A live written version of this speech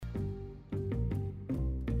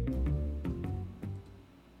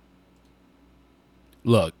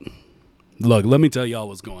Look, let me tell y'all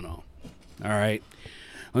what's going on. All right?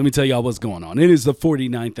 Let me tell y'all what's going on. It is the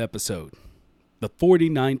 49th episode. The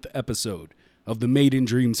 49th episode of the Made in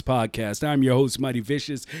Dreams podcast. I'm your host, Mighty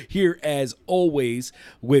Vicious, here as always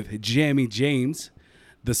with Jammy James,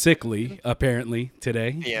 the sickly, apparently,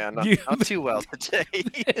 today. Yeah, not too well today.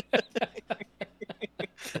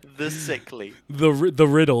 The sickly. The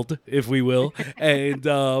riddled, if we will. And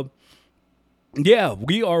yeah,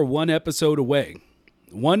 we are one episode away.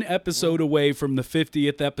 One episode away from the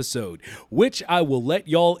 50th episode, which I will let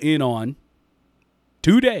y'all in on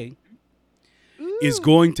today, is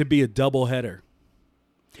going to be a doubleheader.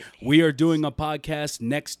 We are doing a podcast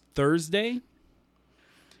next Thursday,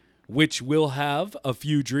 which will have a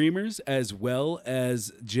few dreamers as well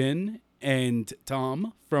as Jen and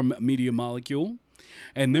Tom from Media Molecule.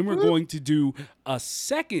 And then we're going to do a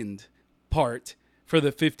second part for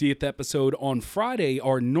the 50th episode on Friday,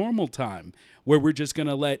 our normal time, where we're just going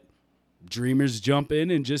to let dreamers jump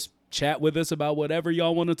in and just chat with us about whatever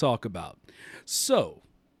y'all want to talk about. So,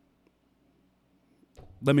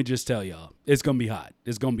 let me just tell y'all, it's going to be hot.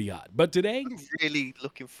 It's going to be hot. But today, I'm really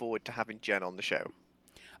looking forward to having Jen on the show.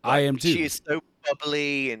 I am too. She is so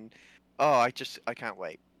bubbly and I can't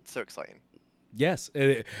wait. It's so exciting. Yes,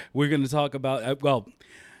 we're going to talk about,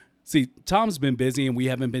 see, Tom's been busy and we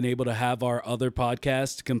haven't been able to have our other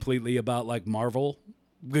podcast completely about like Marvel,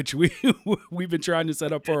 which we've been trying to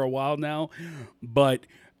set up for a while now. But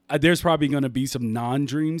there's probably going to be some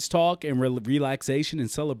non-dreams talk and relaxation and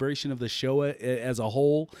celebration of the show as a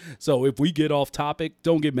whole. So if we get off topic,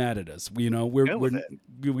 don't get mad at us. You know, we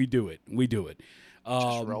do it. We do it.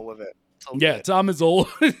 Just roll with it. Yeah, good. Tom is old.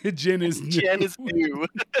 Jen is new. Jen is new.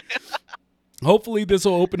 Hopefully this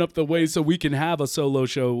will open up the way so we can have a solo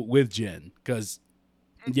show with Jen. Because,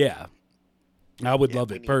 yeah, I would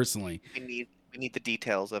love it personally. We need the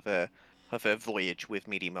details of a voyage with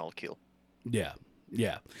Media Molecule. Yeah.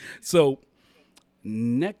 So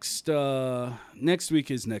next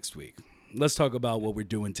week is next week. Let's talk about what we're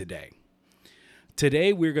doing today.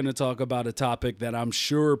 Today we're going to talk about a topic that I'm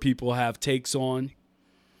sure people have takes on.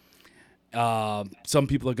 Some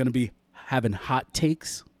people are going to be having hot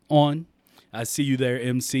takes on. I see you there,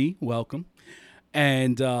 MC. Welcome.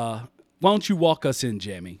 And why don't you walk us in,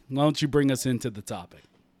 Jamie? Why don't you bring us into the topic?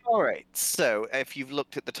 All right. So if you've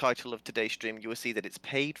looked at the title of today's stream, you will see that it's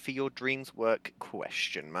Paid for Your Dreams Work ?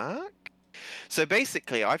 So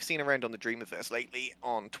basically, I've seen around on the Dreamiverse lately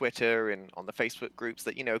on Twitter and on the Facebook groups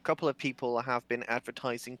that, a couple of people have been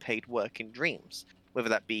advertising paid work in dreams. Whether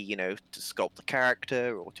that be, to sculpt a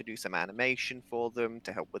character or to do some animation for them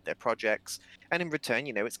to help with their projects. And in return,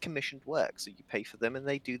 it's commissioned work. So you pay for them and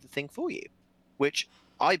they do the thing for you, which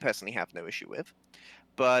I personally have no issue with.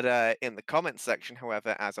 But in the comments section,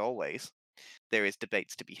 however, as always, there is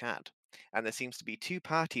debates to be had. And there seems to be two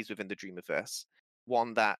parties within the Dreamiverse.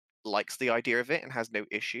 One that likes the idea of it and has no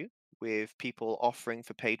issue with people offering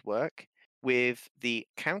for paid work, with the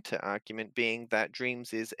counter argument being that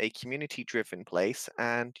Dreams is a community-driven place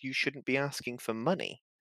and you shouldn't be asking for money.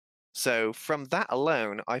 So from that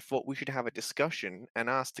alone, I thought we should have a discussion and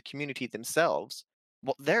ask the community themselves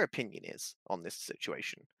what their opinion is on this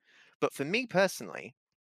situation. But for me personally,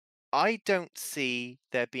 I don't see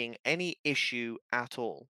there being any issue at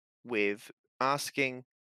all with asking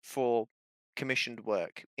for commissioned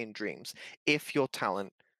work in Dreams if your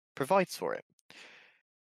talent provides for it.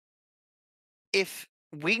 If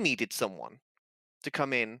we needed someone to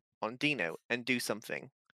come in on Dino and do something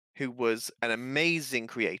who was an amazing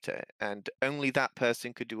creator and only that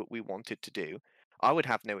person could do what we wanted to do, I would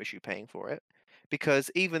have no issue paying for it. Because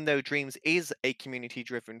even though Dreams is a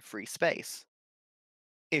community-driven free space,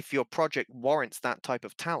 if your project warrants that type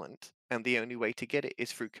of talent and the only way to get it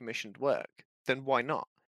is through commissioned work, then why not?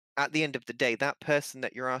 At the end of the day, that person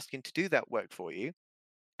that you're asking to do that work for you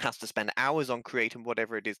has to spend hours on creating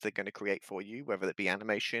whatever it is they're going to create for you, whether it be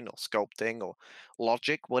animation or sculpting or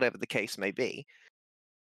logic, whatever the case may be.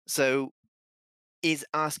 So is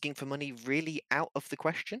asking for money really out of the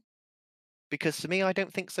question? Because to me, I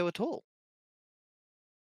don't think so at all.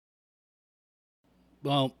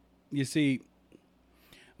 Well, you see,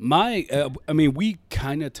 we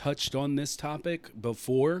kind of touched on this topic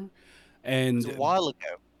before, and It was a while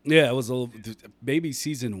ago. Yeah, it was maybe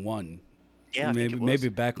season 1. Yeah, maybe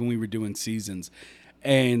back when we were doing seasons,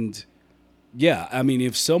 and yeah, I mean,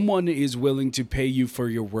 if someone is willing to pay you for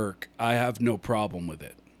your work, I have no problem with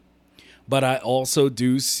it. But I also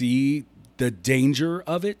do see the danger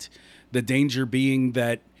of it. The danger being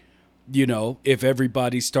that, if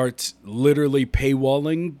everybody starts literally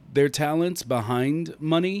paywalling their talents behind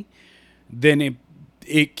money, then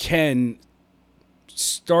it can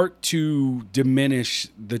start to diminish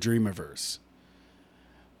the Dreamiverse.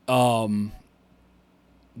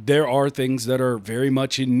 There are things that are very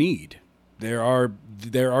much in need. There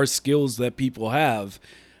are skills that people have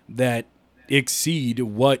that exceed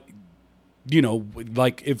what,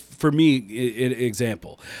 like, if for me,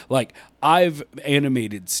 example, like, I've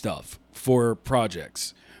animated stuff for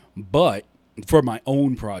projects, but for my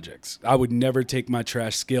own projects, I would never take my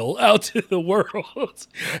trash skill out to the world.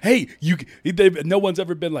 Hey, no one's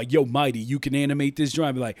ever been like, yo, Mighty, you can animate this drawing.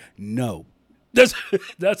 I'd be like, no.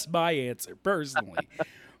 That's my answer personally.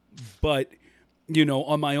 But,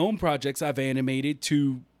 on my own projects, I've animated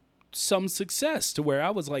to some success to where I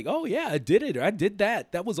was like, oh yeah, I did it. I did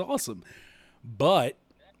that. That was awesome. But,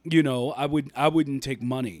 I wouldn't take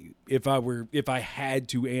money if I had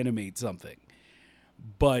to animate something.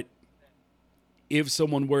 But if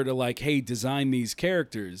someone were to like, hey, design these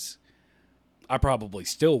characters, I probably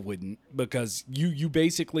still wouldn't, because you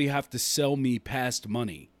basically have to sell me past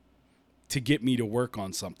money to get me to work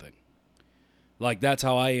on something. Like, that's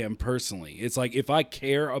how I am personally. It's like, if I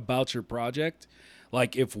care about your project,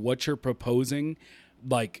 like, if what you're proposing,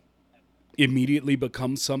 like, immediately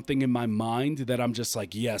becomes something in my mind that I'm just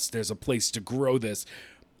like, yes, there's a place to grow this,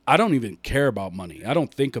 I don't even care about money. I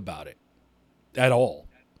don't think about it at all.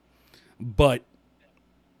 But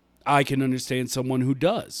I can understand someone who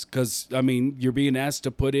does, because, I mean, you're being asked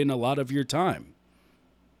to put in a lot of your time.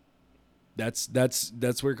 That's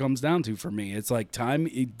where it comes down to for me. It's like, time,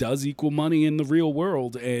 it does equal money in the real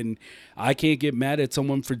world, and I can't get mad at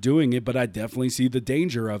someone for doing it, but I definitely see the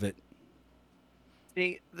danger of it.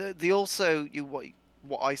 The also,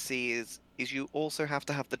 what I see is you also have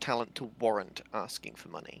to have the talent to warrant asking for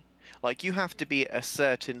money. Like, you have to be at a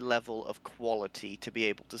certain level of quality to be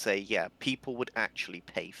able to say, yeah, people would actually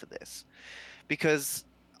pay for this. Because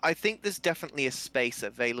I think there's definitely a space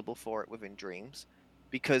available for it within Dreams,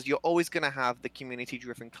 because you're always going to have the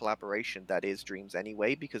community-driven collaboration that is Dreams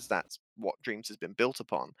anyway, because that's what Dreams has been built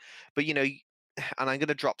upon. But, and I'm going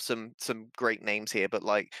to drop some great names here, but,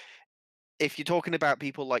 like, if you're talking about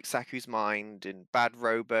people like Saku's Mind and Bad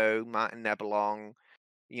Robo, Martin Nebelong,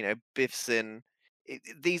 Biffson,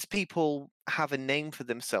 these people have a name for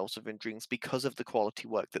themselves within Dreams because of the quality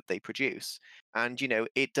work that they produce. And,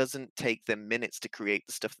 it doesn't take them minutes to create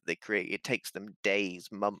the stuff that they create. It takes them days,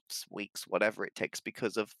 months, weeks, whatever it takes,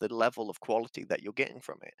 because of the level of quality that you're getting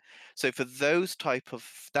from it. So for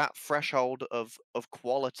that threshold of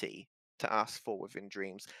quality to ask for within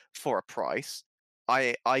Dreams for a price,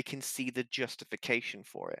 I can see the justification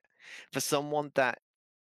for it. For someone that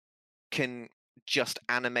can just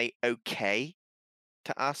animate okay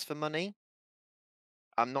to ask for money,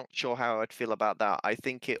 I'm not sure how I'd feel about that. I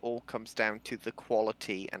think it all comes down to the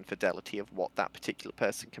quality and fidelity of what that particular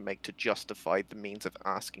person can make to justify the means of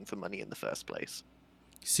asking for money in the first place.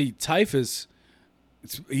 See, Typhus,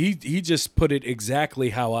 he just put it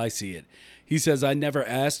exactly how I see it. He says, I never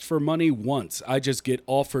asked for money once. I just get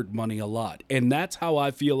offered money a lot. And that's how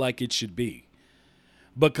I feel like it should be.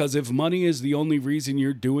 Because if money is the only reason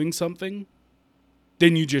you're doing something,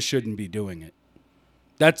 then you just shouldn't be doing it.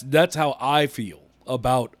 That's how I feel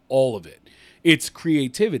about all of it. It's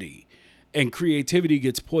creativity, and creativity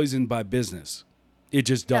gets poisoned by business. It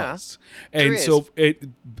just does. Yeah, and so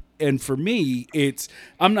and for me,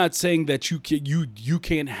 I'm not saying that you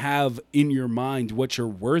can't have in your mind what your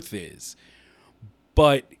worth is.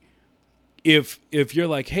 But if you're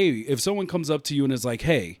like, hey, if someone comes up to you and is like,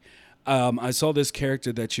 hey, I saw this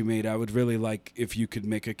character that you made, I would really like if you could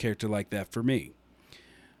make a character like that for me.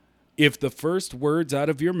 If the first words out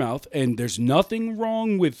of your mouth, and there's nothing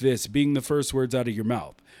wrong with this being the first words out of your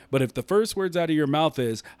mouth, but if the first words out of your mouth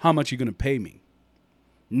is, how much are you going to pay me?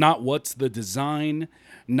 Not what's the design,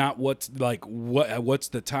 not what's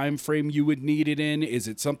the time frame you would need it in. Is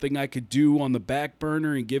it something I could do on the back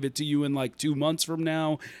burner and give it to you in like 2 months from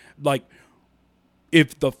now? Like,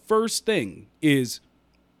 if the first thing is,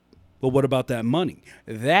 well, what about that money?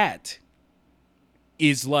 That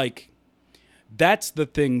is like, that's the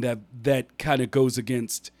thing that kind of goes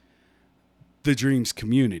against the Dreams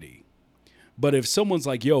community. But if someone's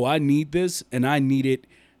like, yo, I need this and I need it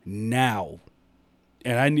now,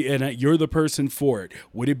 and you're the person for it,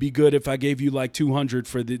 would it be good if I gave you like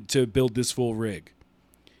 $200 to build this full rig?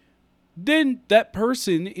 Then that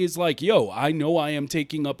person is like, yo, I know I am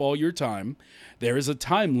taking up all your time. There is a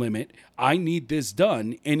time limit. I need this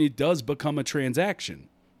done. And it does become a transaction.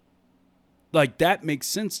 Like, that makes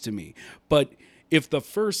sense to me. But if the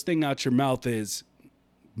first thing out your mouth is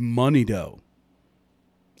money dough,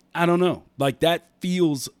 I don't know. Like, that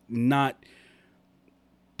feels not,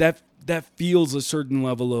 that feels a certain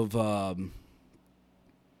level of,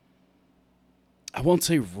 I won't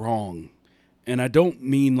say wrong, and I don't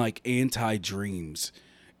mean like anti-dreams.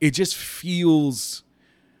 It just feels,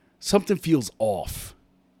 something feels off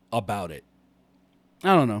about it.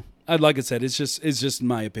 I don't know. Like I said, it's just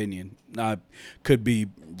my opinion. I could be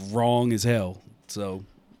wrong as hell. So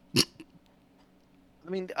I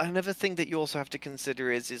mean, another thing that you also have to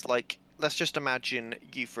consider is like, let's just imagine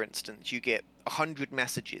you, for instance, you get 100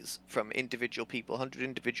 messages from individual people, 100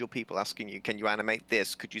 individual people asking you, can you animate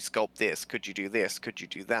this? Could you sculpt this? Could you do this? Could you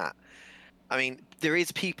do that? I mean, there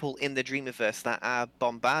is people in the Dreamiverse that are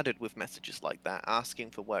bombarded with messages like that,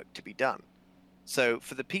 asking for work to be done. So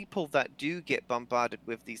for the people that do get bombarded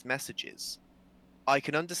with these messages, I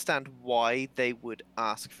can understand why they would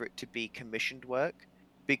ask for it to be commissioned work,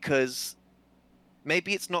 because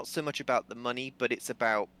maybe it's not so much about the money, but it's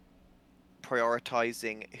about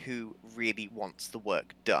prioritizing who really wants the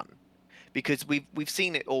work done. Because we've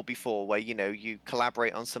seen it all before, where you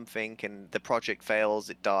collaborate on something and the project fails,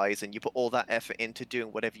 it dies, and you put all that effort into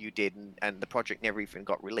doing whatever you did, and the project never even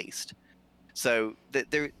got released. So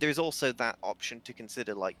there's also that option to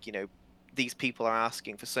consider, like, these people are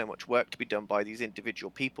asking for so much work to be done by these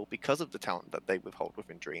individual people because of the talent that they withhold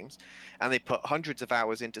within Dreams, and they put hundreds of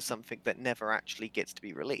hours into something that never actually gets to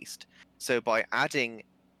be released. So by adding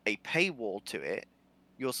a paywall to it,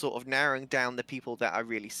 you're sort of narrowing down the people that are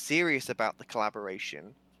really serious about the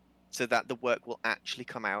collaboration, so that the work will actually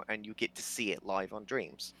come out and you get to see it live on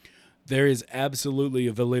Dreams. there is absolutely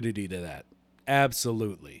a validity to that.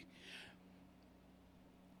 Absolutely.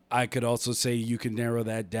 I could also say you can narrow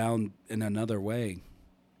that down in another way.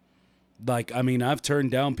 Like, I mean, I've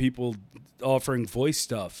turned down people offering voice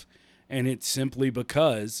stuff, and it's simply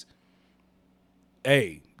because,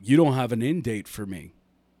 hey, you don't have an end date for me.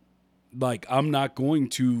 Like, I'm not going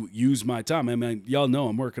to use my time. I mean, y'all know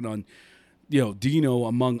I'm working on, Dino,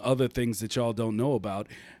 among other things that y'all don't know about.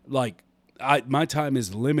 Like, my time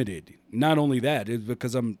is limited. Not only that, it's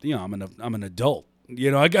because I'm an adult.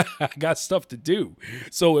 I got stuff to do.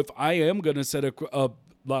 So if I am gonna set a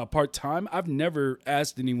part time, I've never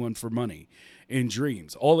asked anyone for money in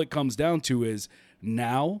Dreams. All it comes down to is,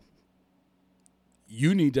 now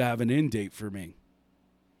you need to have an end date for me.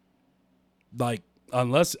 Like,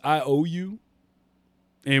 unless I owe you,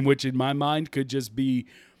 and which in my mind could just be,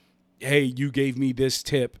 hey, you gave me this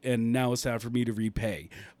tip and now it's time for me to repay.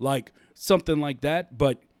 Like, something like that.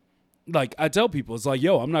 But like, I tell people, it's like,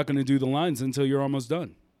 yo, I'm not going to do the lines until you're almost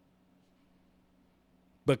done.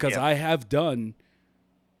 Because I have done,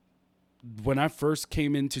 when I first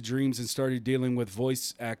came into Dreams and started dealing with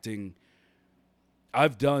voice acting,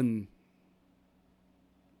 I've done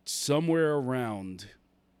somewhere around,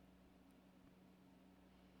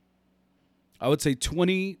 I would say,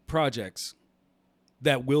 20 projects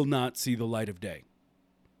that will not see the light of day.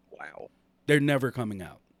 Wow. They're never coming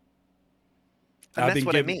out. And that's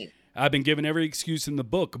what I mean. I've been given every excuse in the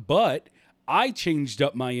book, but I changed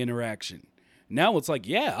up my interaction. Now it's like,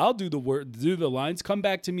 yeah, I'll do the word, do the lines. Come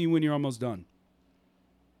back to me when you're almost done.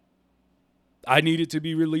 I need it to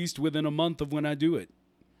be released within a month of when I do it.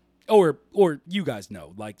 Or you guys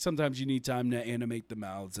know, like, sometimes you need time to animate the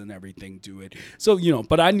mouths and everything to it. So,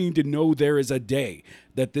 but I need to know there is a day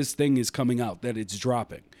that this thing is coming out, that it's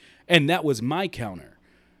dropping. And that was my counter.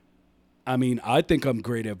 I mean, I think I'm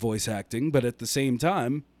great at voice acting, but at the same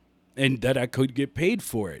time, and that I could get paid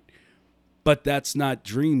for it. But that's not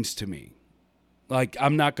Dreams to me. Like,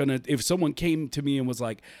 I'm not going to, if someone came to me and was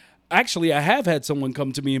like, actually, I have had someone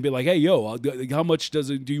come to me and be like, hey, yo, how much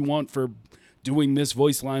do you want for doing this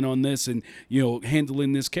voice line on this and,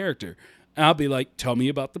 handling this character? And I'll be like, tell me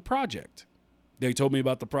about the project. They told me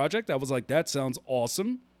about the project. I was like, that sounds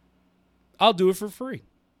awesome. I'll do it for free.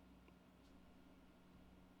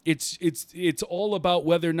 It's all about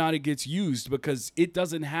whether or not it gets used, because it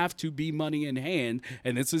doesn't have to be money in hand.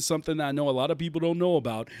 And this is something I know a lot of people don't know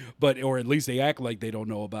about, or at least they act like they don't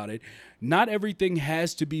know about it. Not everything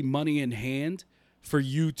has to be money in hand for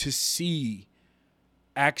you to see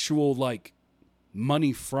actual, like,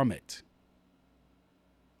 money from it.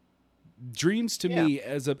 Dreams to me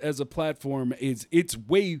as a platform it's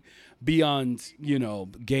way beyond,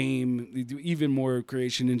 game, even more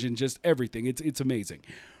creation engine, just everything. It's amazing.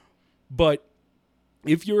 But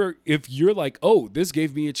if you're like, oh, this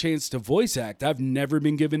gave me a chance to voice act, I've never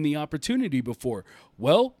been given the opportunity before.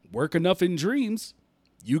 Well, work enough in Dreams,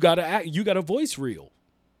 you gotta act, you got a voice reel.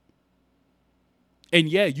 And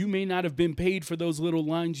yeah, you may not have been paid for those little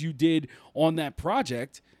lines you did on that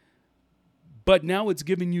project, but now it's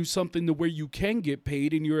giving you something to where you can get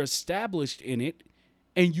paid and you're established in it,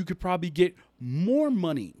 and you could probably get more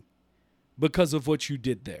money because of what you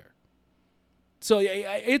did there. So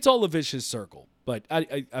it's all a vicious circle. But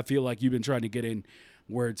I feel like you've been trying to get in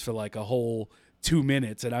words for like a whole 2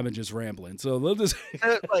 minutes, and I've been just rambling. So let's just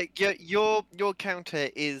Like your counter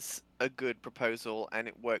is a good proposal, and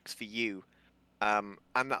it works for you. And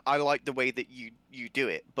I like the way that you do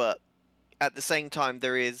it, but at the same time,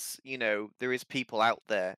 there is people out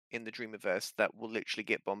there in the Dreamiverse that will literally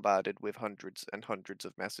get bombarded with hundreds and hundreds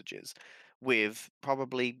of messages, with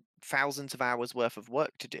probably thousands of hours worth of work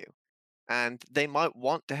to do, and they might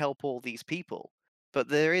want to help all these people, but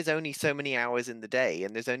there is only so many hours in the day,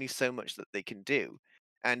 and there's only so much that they can do.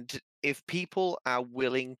 And if people are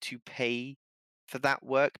willing to pay for that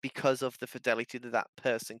work because of the fidelity that that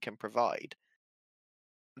person can provide,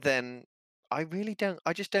 then I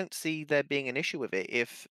just don't see there being an issue with it.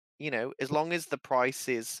 If, as long as the price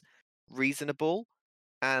is reasonable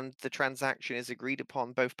and the transaction is agreed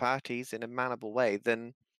upon both parties in a manable way,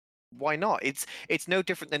 then why not? It's no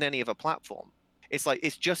different than any other platform. It's like,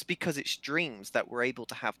 it's just because it's Dreams that we're able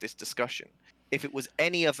to have this discussion. If it was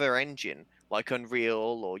any other engine like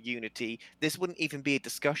Unreal or Unity, this wouldn't even be a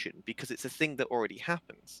discussion because it's a thing that already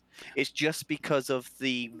happens. It's just because of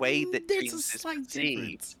the way that there's a Dreams is slight perceived.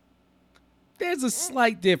 difference. There's a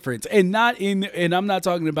slight difference, and I'm not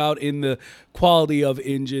talking about in the quality of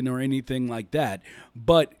engine or anything like that,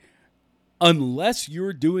 but unless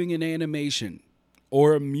you're doing an animation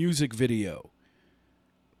or a music video,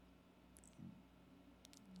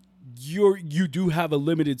 you do have a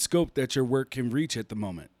limited scope that your work can reach at the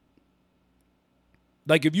moment.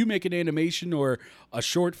 Like if you make an animation or a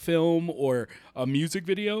short film or a music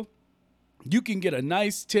video, you can get a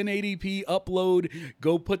nice 1080p upload,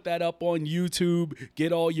 go put that up on YouTube,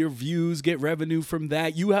 get all your views, get revenue from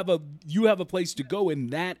that. You have a place to go in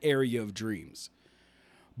that area of Dreams.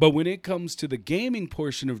 But when it comes to the gaming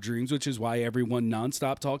portion of Dreams, which is why everyone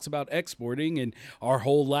nonstop talks about exporting and our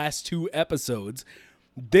whole last 2 episodes,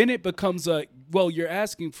 then it becomes well, you're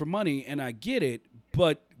asking for money, and I get it,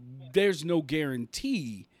 but there's no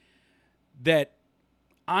guarantee that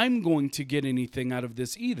I'm going to get anything out of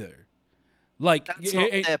this either. Like, that's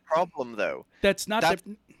not their problem, though. That's not but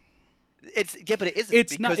it isn't.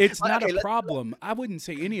 It's not a problem. I wouldn't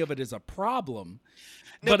say any of it is a problem.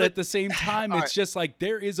 No, but at the same time, it's just like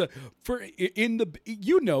there is you're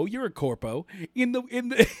a corpo in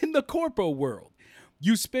the corpo world.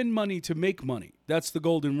 You spend money to make money. That's the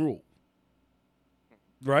golden rule,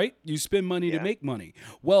 right? You spend money to make money.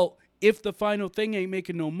 Well, if the final thing ain't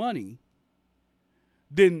making no money,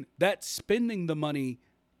 then that spending the money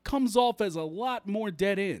comes off as a lot more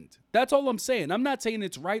dead end. That's all I'm saying. I'm not saying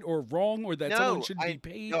it's right or wrong or that someone shouldn't be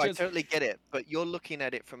paid. No, I totally get it, but you're looking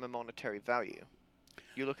at it from a monetary value.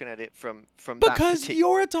 You're looking at it from because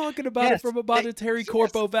you're talking about it from a monetary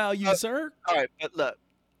corpo value, sir. All right, but look.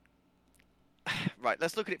 Right,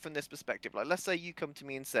 let's look at it from this perspective. Like, let's say you come to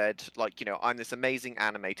me and said, like, I'm this amazing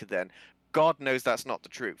animator then. God knows that's not the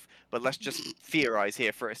truth, but let's just theorize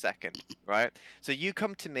here for a second, right? So you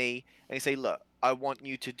come to me and you say, look, I want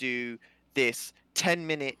you to do this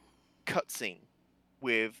 10-minute cutscene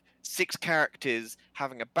with 6 characters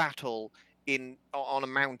having a battle on a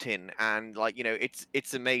mountain, and like,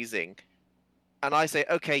 it's amazing. And I say,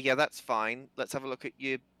 okay, yeah, that's fine. Let's have a look at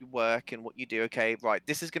your work and what you do. Okay, right,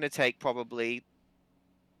 this is going to take probably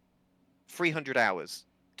 300 hours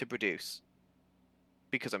to produce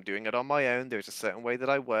because I'm doing it on my own. There's a certain way that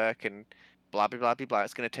I work and blah, blah, blah, blah, blah.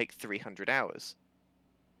 It's going to take 300 hours.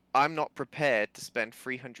 I'm not prepared to spend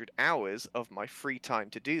 300 hours of my free time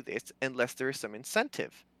to do this unless there is some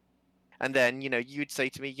incentive. And then, you'd say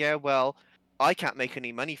to me, yeah, well, I can't make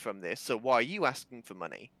any money from this, so why are you asking for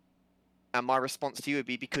money? And my response to you would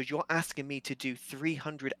be, because you're asking me to do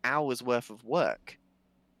 300 hours worth of work.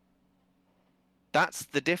 That's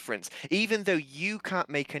the difference. Even though you can't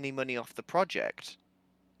make any money off the project,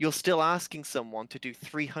 you're still asking someone to do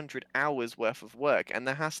 300 hours worth of work, and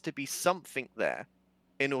there has to be something there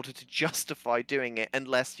in order to justify doing it,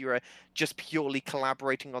 unless you're just purely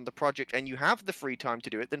collaborating on the project and you have the free time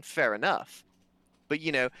to do it, then fair enough. But,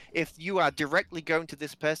 if you are directly going to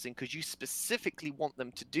this person because you specifically want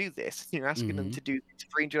them to do this, you're asking them to do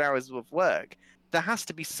 300 hours of work, there has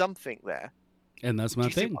to be something there. And that's my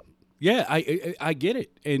thing. Yeah, I get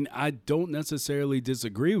it. And I don't necessarily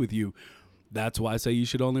disagree with you. That's why I say you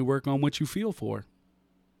should only work on what you feel for.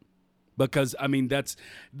 Because, I mean, that's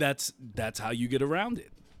how you get around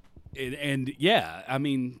it. And yeah, I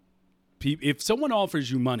mean, if someone offers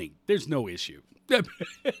you money, there's no issue.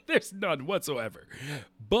 There's none whatsoever.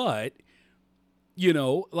 But,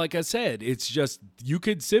 like I said, it's just, you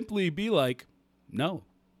could simply be like, no.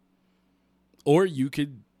 Or you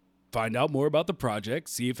could find out more about the project,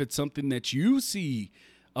 see if it's something that you see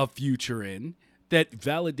a future in, that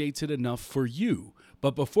validates it enough for you.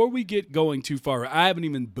 But before we get going too far, I haven't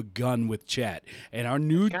even begun with chat. And our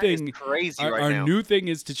new Chat thing, is crazy our, right our now. new thing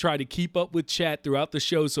is to try to keep up with chat throughout the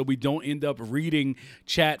show so we don't end up reading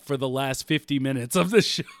chat for the last 50 minutes of the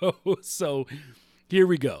show. So here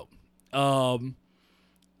we go.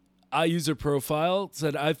 iUser profile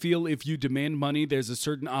said, I feel if you demand money, there's a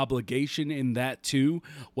certain obligation in that too.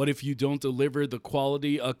 What if you don't deliver the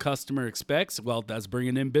quality a customer expects? Well, that's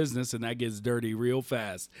bringing in business, and that gets dirty real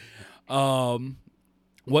fast.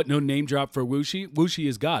 What no name drop for Wuxi? Wuxi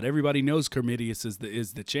is God. Everybody knows Kermidius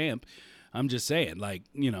is the champ. I'm just saying, like,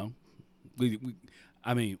 you know,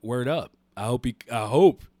 I mean, word up. I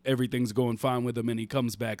hope everything's going fine with him and he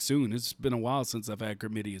comes back soon. It's been a while since I've had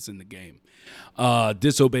Kermidius in the game.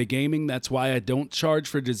 Disobey Gaming. That's why I don't charge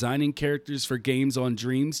for designing characters for games on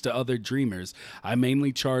Dreams to other dreamers. I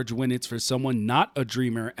mainly charge when it's for someone not a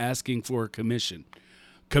dreamer asking for a commission.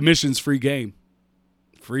 Commission's free game.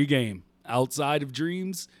 Free game. Outside of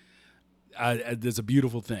Dreams, there's a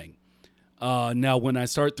beautiful thing. Now, when I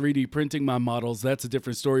start 3D printing my models, that's a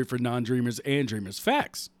different story for non-dreamers and dreamers.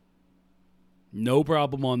 Facts. No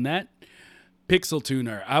problem on that. Pixel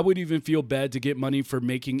Tuner. I would even feel bad to get money for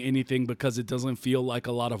making anything because it doesn't feel like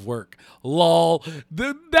a lot of work. Lol.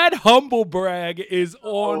 That humble brag is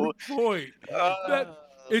on point.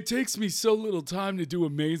 It takes me so little time to do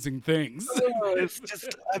amazing things. It's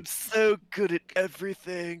just, I'm so good at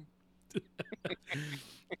everything.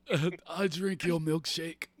 I drink your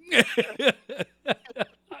milkshake.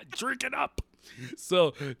 Drink it up.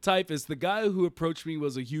 So, Typhus, the guy who approached me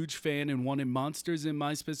was a huge fan and wanted monsters in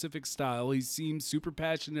my specific style. He seemed super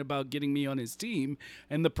passionate about getting me on his team,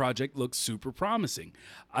 and the project looks super promising.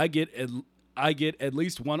 I get at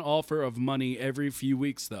least one offer of money every few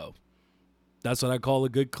weeks, though. That's what I call a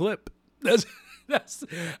good clip.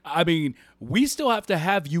 I mean, we still have to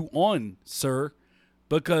have you on, sir,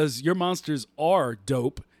 because your monsters are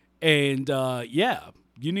dope. And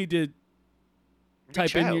you need to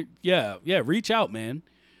type in your reach out, man,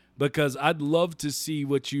 because I'd love to see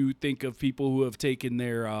what you think of people who have taken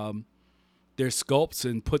their sculpts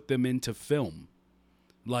and put them into film,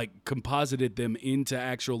 like composited them into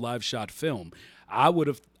actual live shot film.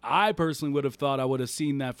 I personally would have thought I would have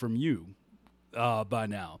seen that from you by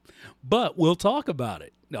now, but we'll talk about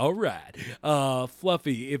it. All right.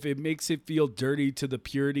 Fluffy, if it makes it feel dirty to the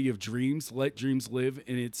purity of dreams, let dreams live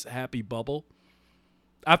in its happy bubble.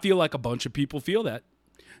 I feel like a bunch of people feel that.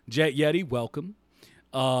 Jet Yeti, welcome.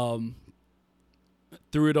 Threw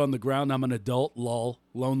it on the ground. I'm an adult. Lol.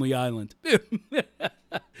 Lonely Island.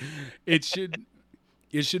 It should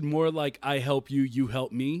more like I help you, you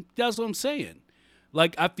help me. That's what I'm saying.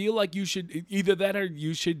 Like, I feel like you should either that or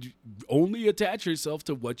you should only attach yourself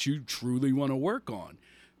to what you truly want to work on.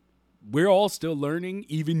 We're all still learning,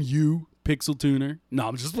 even you, Pixel Tuner. No,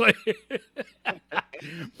 I'm just playing.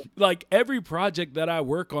 Like, every project that I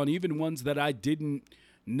work on, even ones that I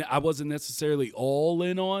wasn't necessarily all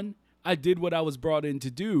in on, I did what I was brought in to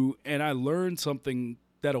do, and I learned something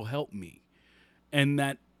that'll help me. And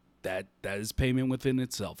that is payment within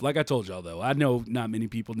itself. Like I told y'all, though, I know not many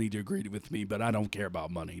people need to agree with me, but I don't care about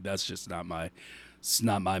money. That's just not my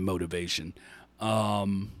motivation. Let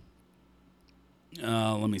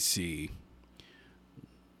me see.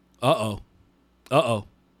 Uh-oh.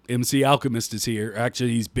 MC Alchemist is here.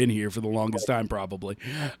 Actually, he's been here for the longest time, probably.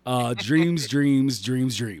 Dreams. Let's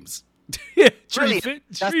just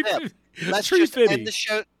end the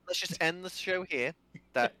show. Let's just end the show here.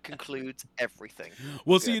 That concludes everything.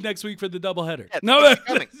 We'll see you next week for the doubleheader. Yeah, No.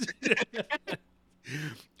 coming.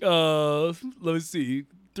 Let me see.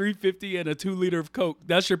 $3.50 and a 2-liter of Coke.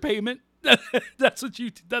 That's your payment? That's what you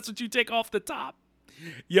take off the top.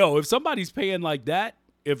 Yo, if somebody's paying like that,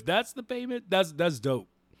 if that's the payment, that's dope.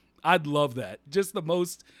 I'd love that. Just the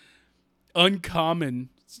most uncommon.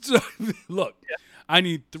 Look, I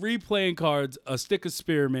need 3 playing cards, a stick of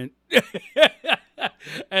spearmint,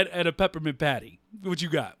 and a peppermint patty. What you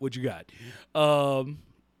got? Oh,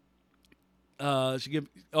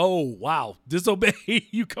 wow. Disobey.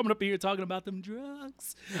 You coming up here talking about them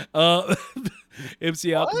drugs.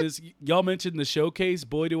 MC Alchemist, y'all mentioned the showcase.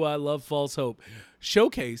 Boy, do I love False Hope.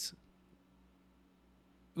 Showcase?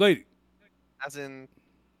 Wait. As in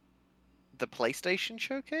the PlayStation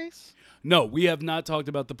showcase? No, we have not talked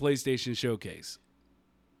about the PlayStation showcase.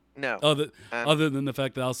 No. Other than the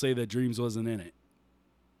fact that I'll say that Dreams wasn't in it.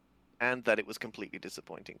 And that it was completely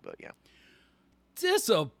disappointing, but yeah.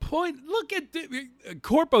 Disappoint. Look at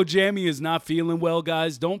Corpo Jammy is not feeling well,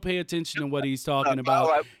 guys. Don't pay attention to what he's talking about.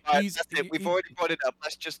 All right, that's it. We've already brought it up.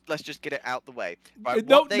 Let's just get it out the way. Right,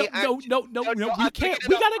 no. We can't.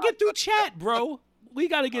 We gotta get through chat, bro. We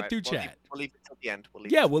got to get All right, through we'll chat. we'll leave it till the end. We'll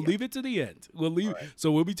Leave it to the end. We'll leave. Right.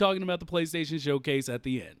 So we'll be talking about the PlayStation Showcase at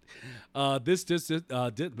the end.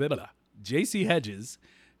 JC Hedges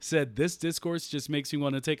said this discourse just makes you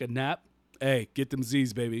want to take a nap. Hey, get them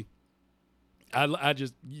Z's, baby. I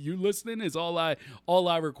just, you listening is all I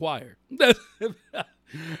require. Jet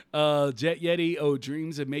Yeti.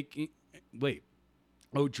 Dreams and making. Wait.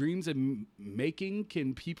 Dreams and making.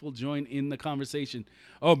 Can people join in the conversation?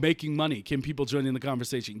 Making money. Can people join in the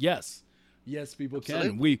conversation? Yes, people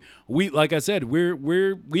Absolutely. can. We like I said,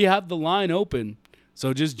 we have the line open.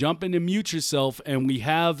 So just jump in and mute yourself, and we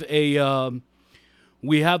have a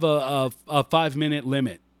 5-minute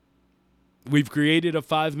limit. We've created a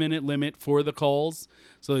 5-minute limit for the calls.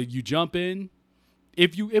 So you jump in.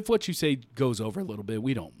 If what you say goes over a little bit,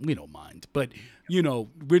 we don't mind. But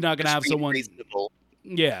we're not gonna have someone. Reasonable.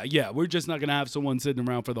 Yeah. We're just not going to have someone sitting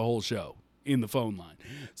around for the whole show in the phone line.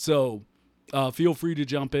 So feel free to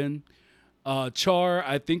jump in. Char,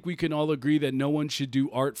 I think we can all agree that no one should do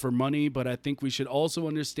art for money, but I think we should also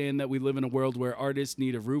understand that we live in a world where artists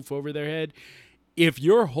need a roof over their head. If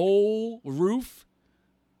your whole roof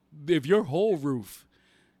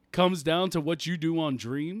comes down to what you do on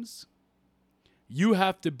Dreams, you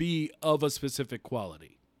have to be of a specific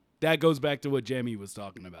quality. That goes back to what Jamie was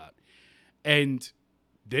talking about. And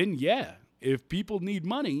then, if people need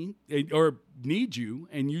money or need you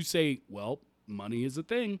and you say, well, money is a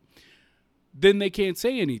thing, then they can't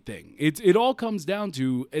say anything. It all comes down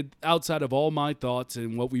to, outside of all my thoughts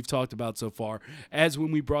and what we've talked about so far, as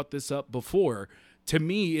when we brought this up before, to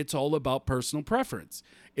me, it's all about personal preference.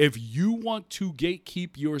 If you want to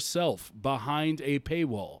gatekeep yourself behind a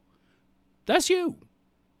paywall, that's you.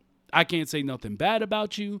 I can't say nothing bad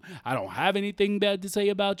about you. I don't have anything bad to say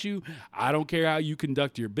about you. I don't care how you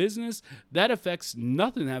conduct your business. That affects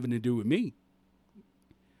nothing having to do with me.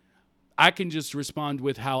 I can just respond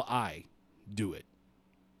with how I do it.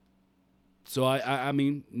 So I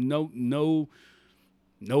mean, no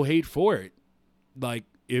hate for it. Like,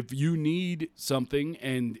 if you need something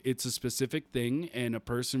and it's a specific thing and a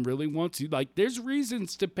person really wants you, like, there's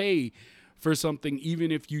reasons to pay for something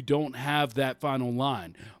even if you don't have that final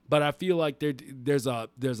line. But I feel like there's a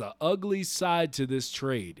ugly side to this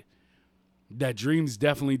trade that Dreams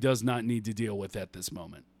definitely does not need to deal with at this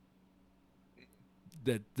moment.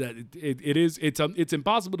 It's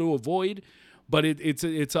impossible to avoid, but it's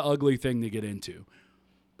an ugly thing to get into.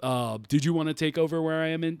 Did you want to take over where I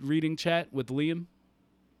am in reading chat with Liam?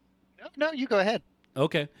 No, you go ahead.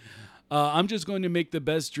 Okay. I'm just going to make the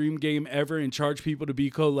best dream game ever and charge people to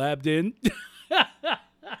be collabed in.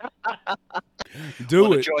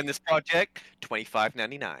 Do it. Join this project,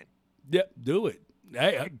 $25.99. Yep, do it.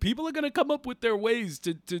 Hey, people are going to come up with their ways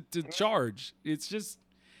to charge.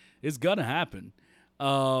 It's going to happen.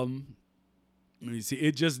 Let me see.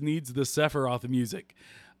 It just needs the Sephiroth music.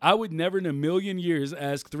 I would never in a million years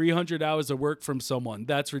ask 300 hours of work from someone.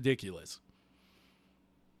 That's ridiculous.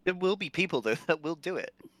 There will be people that will do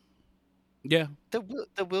it. Yeah. There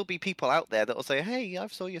will be people out there that will say, hey, I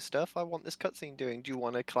saw your stuff. I want this cutscene doing. Do you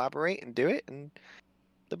want to collaborate and do it? And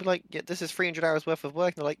they'll be like, yeah, this is 300 hours worth of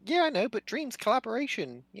work. And they're like, yeah, I know, but Dreams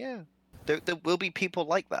collaboration. Yeah. There will be people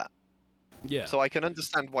like that. Yeah. So I can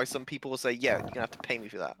understand why some people will say, yeah, you're going to have to pay me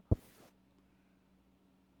for that.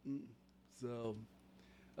 So,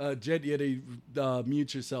 Jet Yeti,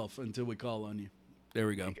 mute yourself until we call on you. There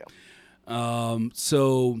we go.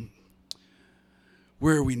 So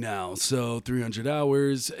where are we now? So 300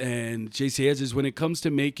 hours, and JC Hedges, when it comes to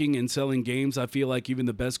making and selling games, I feel like even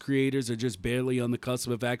the best creators are just barely on the cusp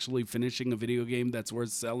of actually finishing a video game that's worth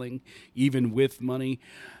selling, even with money.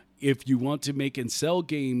 If you want to make and sell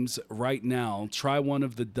games right now, try one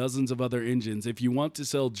of the dozens of other engines. If you want to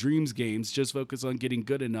sell Dreams games, just focus on getting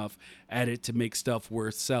good enough at it to make stuff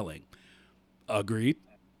worth selling. Agreed.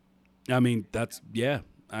 I mean,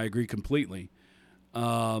 I agree completely.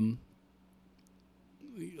 Let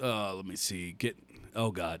me see.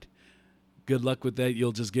 Oh God, good luck with that.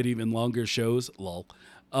 You'll just get even longer shows. Lol.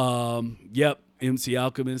 Yep. MC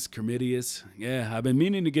Alchemist, Kermidius. Yeah, I've been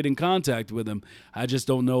meaning to get in contact with him. I just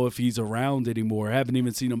don't know if he's around anymore. I haven't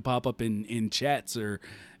even seen him pop up in chats or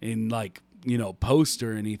in posts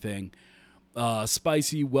or anything.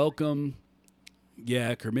 Spicy, welcome.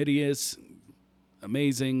 Yeah, Kermidius.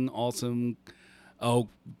 Amazing, awesome. Oh,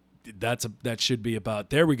 that should be about.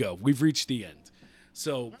 There we go. We've reached the end.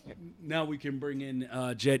 So now we can bring in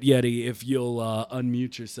Jet Yeti. If you'll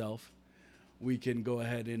unmute yourself, we can go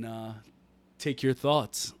ahead and take your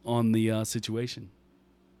thoughts on the situation.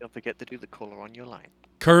 Don't forget to do the caller on your line.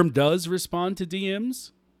 Kerm does respond to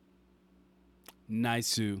DMs.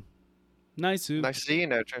 Nice to see you, Nice to see you,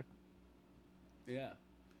 Nojo. Yeah.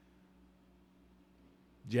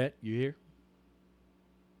 Jet, you here?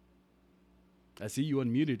 I see you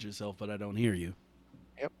unmuted yourself, but I don't hear you.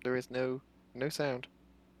 Yep, there is no sound.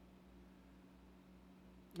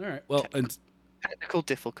 All right. Well, Technical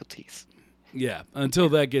difficulties. yeah. Until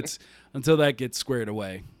that gets squared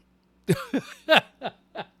away.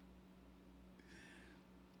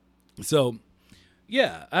 So,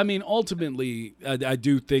 yeah. I mean, ultimately, I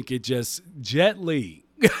do think it just Jet Li.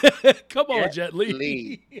 Come on, Jet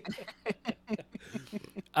Li.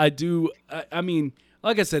 I do. I mean,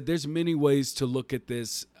 like I said, there's many ways to look at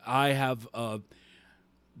this. I have.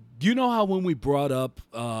 You know how when we brought up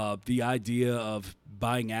the idea of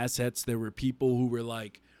buying assets, there were people who were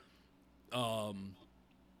like, well,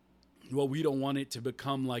 we don't want it to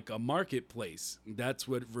become like a marketplace. That's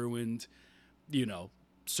what ruined,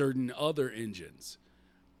 certain other engines.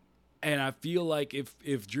 And I feel like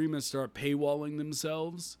if Dreamers start paywalling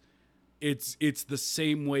themselves, it's the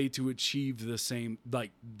same way to achieve the same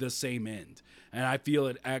end. And I feel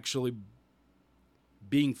it actually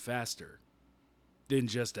being faster than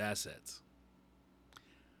just assets.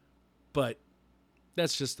 But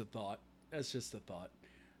that's just a thought.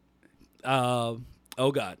 Oh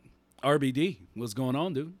God. RBD, what's going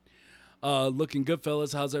on, dude? Looking good,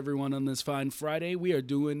 fellas. How's everyone on this fine Friday? We are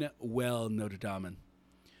doing well, Notre Dame.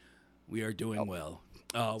 We are doing well.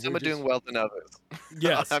 Some are doing well than others.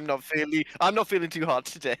 Yes. I'm not feeling too hard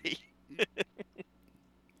today.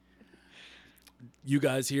 You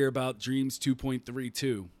guys hear about Dreams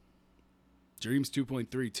 2.32? Dreams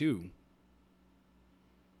 2.32.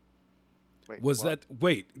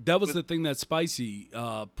 That was the thing that Spicy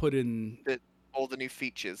put in all the new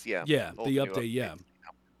features, yeah. Yeah, all the update, yeah.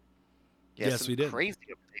 Yes, we did. Crazy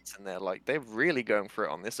updates in there. Like they're really going for it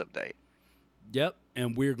on this update. Yep,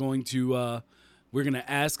 and we're going to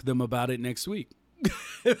ask them about it next week.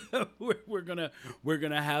 we're gonna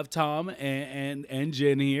have Tom and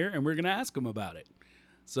Jen here, and we're gonna ask them about it.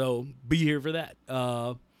 So be here for that.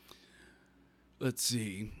 Let's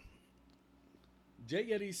see. Jet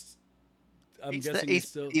Yeti's. I'm guessing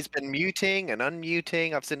he's been muting and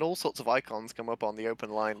unmuting. I've seen all sorts of icons come up on the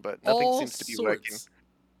open line, but nothing seems to be working.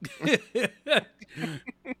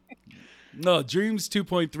 No, Dreams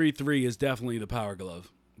 2.33 is definitely the Power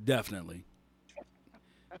Glove. Definitely.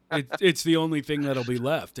 It's the only thing that'll be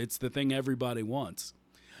left. It's the thing everybody wants.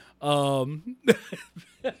 We're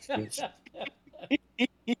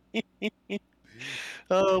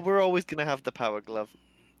always gonna have the Power Glove.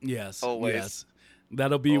 Yes. Always. Yes.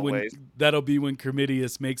 That'll be when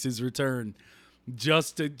Cremidius makes his return,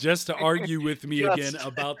 just to argue with me again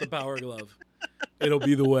about the Power Glove. It'll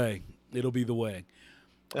be the way.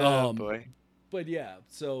 Oh boy. But yeah,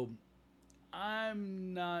 so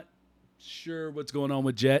I'm not sure what's going on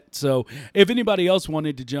with Jet. So if anybody else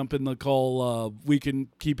wanted to jump in the call, we can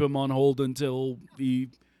keep him on hold until he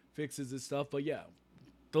fixes his stuff. But yeah,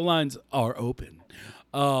 the lines are open.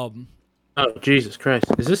 Oh, Jesus Christ.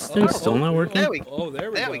 Is this thing still not working? There we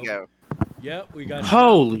go. Yeah, we got.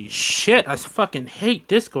 Holy shit. I fucking hate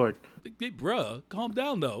Discord. Hey, bruh, calm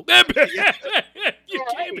down, though. You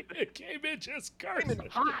came in just cursing.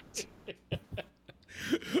 Hot.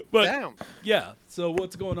 But, damn. Yeah, so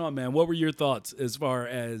what's going on, man? What were your thoughts as far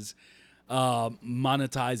as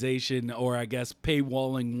monetization, or I guess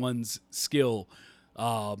paywalling one's skill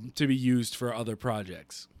to be used for other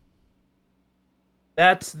projects?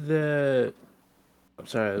 I'm sorry,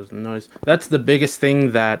 that was a noise. That's the biggest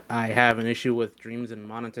thing that I have an issue with Dreams and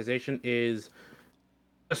monetization is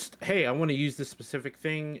just, hey, I want to use this specific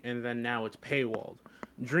thing, and then now it's paywalled.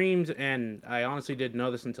 Dreams, and I honestly didn't know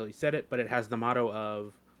this until he said it, but it has the motto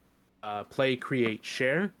of play, create,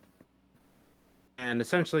 share. And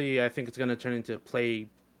essentially, I think it's going to turn into play,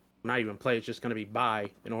 not even play, it's just going to be buy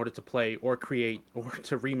in order to play or create or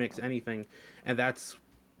to remix anything. And that's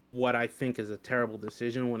what I think is a terrible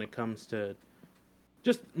decision when it comes to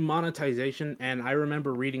just monetization. And I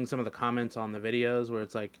remember reading some of the comments on the videos where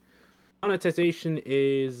it's like, monetization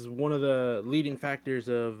is one of the leading factors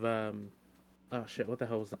of oh shit, what the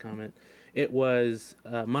hell was the comment? It was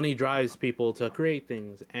money drives people to create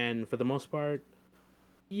things, and for the most part,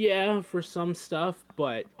 yeah, for some stuff,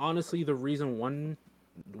 but honestly, one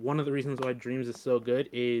of the reasons why Dreams is so good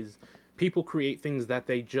is people create things that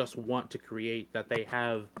they just want to create, that they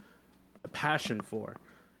have a passion for.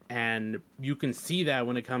 And you can see that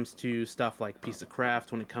when it comes to stuff like Piece of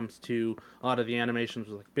Craft, when it comes to a lot of the animations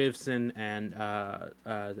with like Bivson and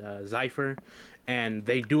Zypher. And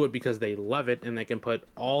they do it because they love it and they can put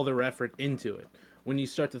all their effort into it. When you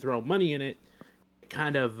start to throw money in it, it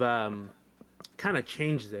kind of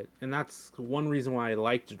changes it. And that's one reason why I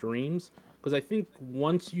liked Dreams. because I think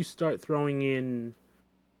once you start throwing in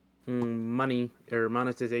money or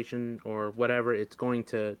monetization or whatever, it's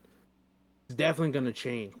definitely going to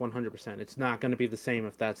change 100%. It's not going to be the same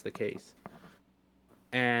if that's the case.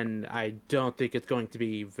 And I don't think it's going to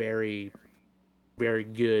be very, very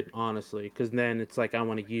good, honestly, because then it's like I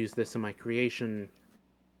want to use this in my creation.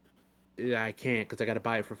 I can't because I got to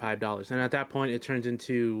buy it for $5. And at that point, it turns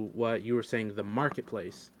into what you were saying, the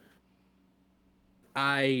marketplace.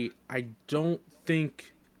 I don't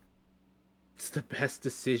think it's the best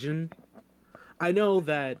decision. I know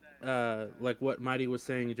that, like what Mighty was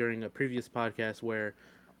saying during a previous podcast, where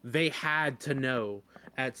they had to know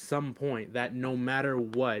at some point that no matter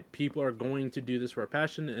what, people are going to do this for a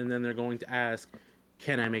passion, and then they're going to ask,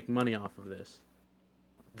 can I make money off of this?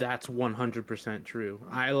 That's 100% true.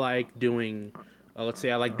 I like doing, let's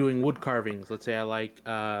say I like doing wood carvings. Let's say I like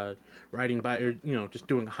riding bike, or just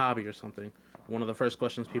doing a hobby or something. One of the first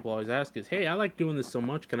questions people always ask is, hey, I like doing this so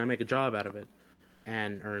much, can I make a job out of it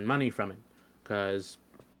and earn money from it? Because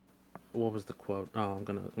what was the quote? Oh, I'm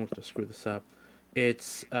gonna screw this up.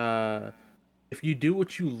 It's if you do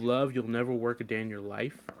what you love, you'll never work a day in your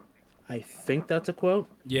life. I think that's a quote.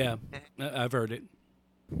 Yeah, I've heard it.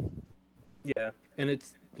 Yeah, and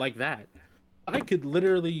it's like that. I could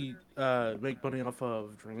literally make money off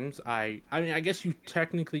of dreams. I mean, I guess you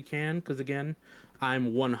technically can, because again,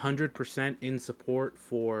 I'm 100% in support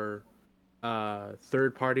for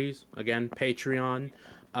third parties. Again, Patreon,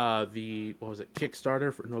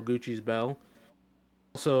 Kickstarter for Noguchi's Bell.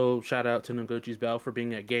 Also, shout out to Noguchi's Bell for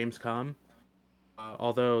being at Gamescom.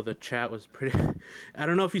 Although the chat was pretty, I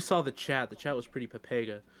don't know if you saw the chat. The chat was pretty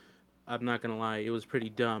papega. I'm not gonna lie, it was pretty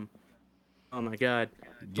dumb. Oh my god!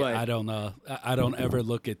 Yeah, I don't ever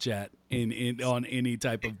look at chat in on any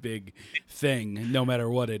type of big thing, no matter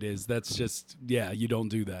what it is. That's just you don't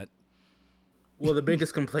do that. Well, the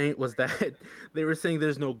biggest complaint was that they were saying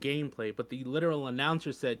there's no gameplay, but the literal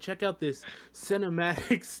announcer said, check out this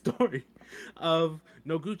cinematic story of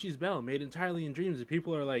Noguchi's Bell made entirely in dreams. And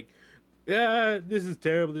people are like, yeah, this is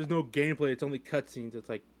terrible. There's no gameplay. It's only cutscenes. It's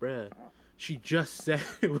like, bruh, she just said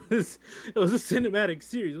it was a cinematic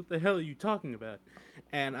series. What the hell are you talking about?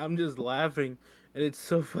 And I'm just laughing, and it's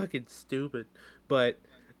so fucking stupid. But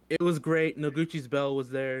it was great. Noguchi's Bell was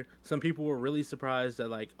there. Some people were really surprised that,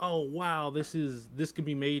 like, oh wow, this can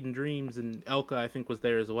be made in dreams. And Elka, I think, was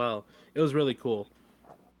there as well. It was really cool.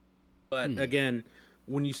 But again,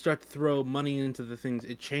 when you start to throw money into the things,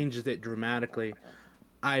 it changes it dramatically.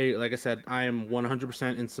 Like I said, I am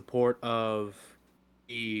 100% in support of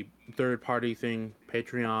the third party thing,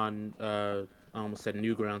 Patreon. I almost said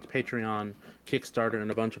Newgrounds, Patreon, Kickstarter,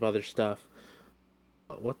 and a bunch of other stuff.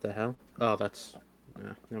 What the hell? Oh, that's.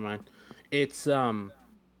 Never mind. It's honestly,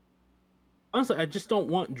 I just don't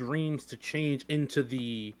want Dreams to change into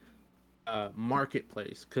the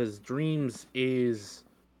marketplace, because Dreams is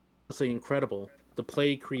honestly incredible. The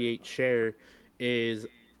play, create, share is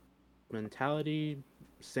mentality,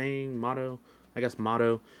 saying, motto.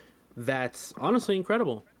 That's honestly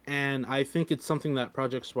incredible, and I think it's something that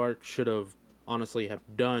Project Spark should have honestly have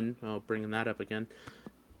done. Bringing that up again,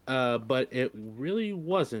 but it really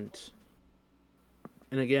wasn't.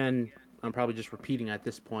 And again, I'm probably just repeating at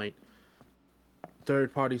this point.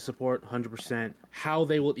 Third-party support, 100%. How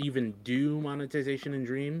they will even do monetization in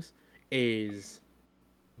Dreams is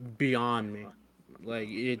beyond me. Like,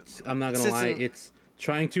 I'm not gonna lie, it's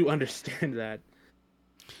trying to understand that.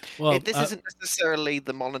 Well, this isn't necessarily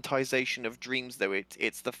the monetization of Dreams, though.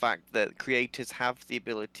 It's the fact that creators have the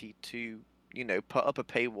ability to, put up a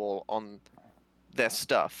paywall on their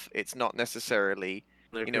stuff. It's not necessarily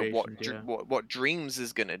what Dreams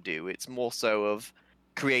is going to do. It's more so of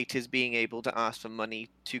creators being able to ask for money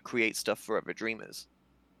to create stuff for other dreamers.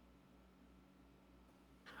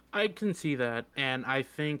 I can see that, and I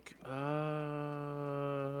think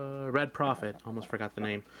Red Prophet, almost forgot the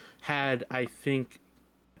name, had, I think,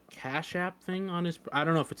 Cash App thing on his. I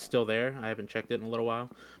don't know if it's still there. I haven't checked it in a little while,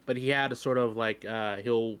 but he had a sort of like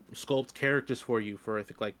he'll sculpt characters for you for, I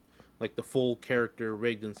think, like the full character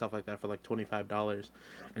rigged and stuff like that for like $25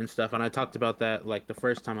 and stuff. And I talked about that like the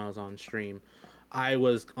first time I was on stream. I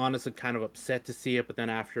was honestly kind of upset to see it, but then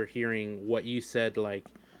after hearing what you said, like,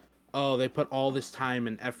 oh, they put all this time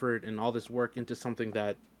and effort and all this work into something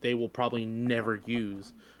that they will probably never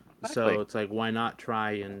use. Exactly. So it's like, why not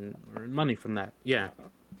try and earn money from that? Yeah.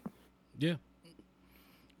 Yeah.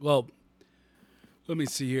 Well, let me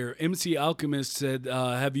see here. MC Alchemist said,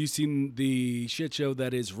 have you seen the shit show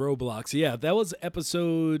that is Roblox? Yeah, that was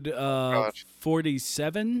episode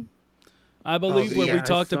 47, I believe, where we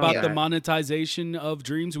talked about the monetization of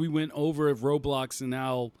Dreams. We went over Roblox and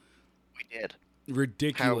how we did.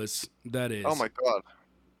 ridiculous that is. Oh my god,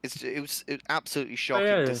 it was absolutely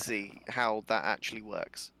shocking to see how that actually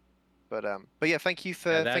works. But yeah, thank you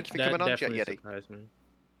for coming on, Jet Yeti. Surprised me.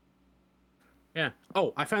 Yeah.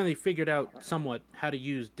 Oh, I finally figured out somewhat how to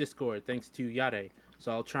use Discord thanks to Yade.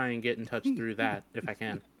 So I'll try and get in touch through that if I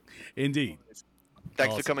can. Indeed.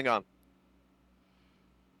 Thanks for coming on.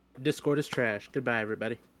 Discord is trash. Goodbye,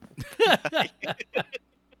 everybody.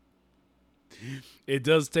 It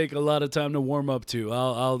does take a lot of time to warm up to.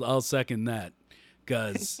 I'll second that,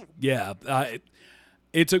 because yeah,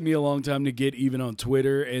 it took me a long time to get even on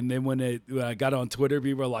Twitter, and then when I got on Twitter,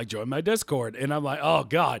 people were like, "Join my Discord," and I'm like, "Oh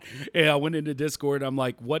God!" And I went into Discord. I'm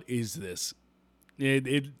like, "What is this?"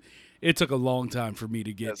 It took a long time for me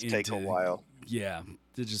to get into. It does take a while. Yeah,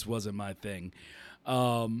 it just wasn't my thing.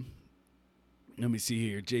 Let me see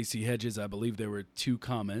here. JC Hedges, I believe there were 2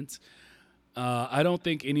 comments. I don't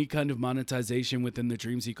think any kind of monetization within the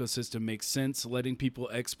Dreams ecosystem makes sense. Letting people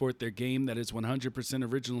export their game that is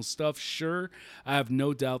 100% original stuff, sure. I have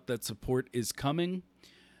no doubt that support is coming,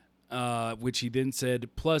 which he then said,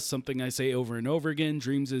 plus something I say over and over again,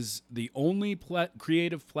 Dreams is the only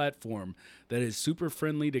creative platform that is super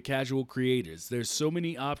friendly to casual creators. There's so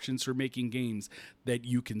many options for making games that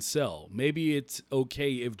you can sell. Maybe it's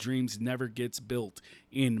okay if Dreams never gets built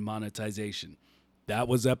in monetization. That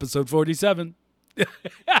was episode 47.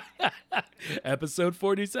 Episode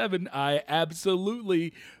 47. I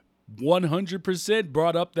absolutely 100%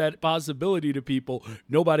 brought up that possibility to people.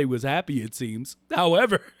 Nobody was happy, it seems.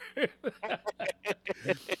 However,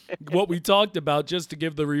 what we talked about, just to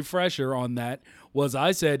give the refresher on that, was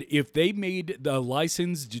I said if they made the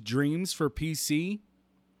licensed Dreams for PC,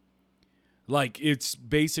 like it's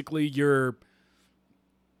basically your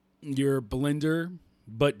Blender,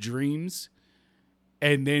 but Dreams,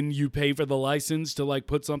 and then you pay for the license to like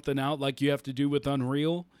put something out like you have to do with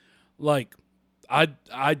Unreal, like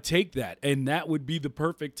I'd take that, and that would be the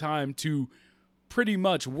perfect time to pretty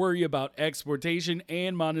much worry about exportation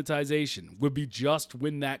and monetization. Would be just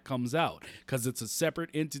when that comes out, because it's a separate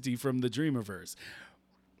entity from the Dreamiverse.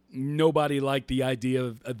 Nobody liked the idea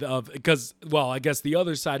of because, well, I guess the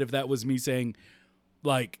other side of that was me saying,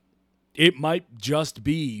 like, it might just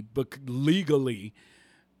be legally,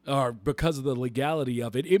 or because of the legality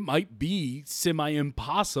of it, it might be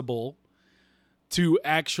semi-impossible to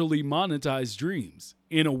actually monetize Dreams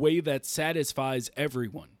in a way that satisfies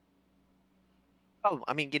everyone. Oh,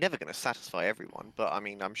 I mean, you're never going to satisfy everyone, but I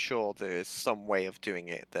mean, I'm sure there's some way of doing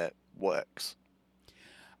it that works.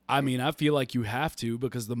 I mean, I feel like you have to,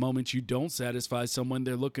 because the moment you don't satisfy someone,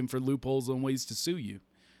 they're looking for loopholes and ways to sue you.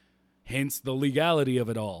 Hence the legality of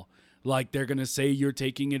it all. Like, they're going to say you're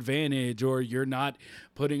taking advantage, or you're not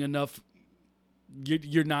putting enough,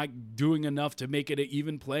 you're not doing enough to make it an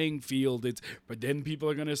even playing field. But then people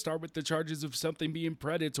are going to start with the charges of something being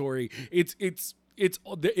predatory.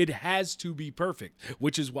 It has to be perfect,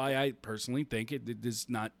 which is why I personally think it's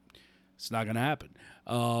not going to happen.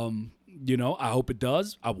 I hope it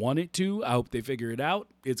does. I want it to. I hope they figure it out.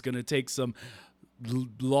 It's going to take some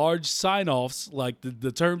large sign-offs, like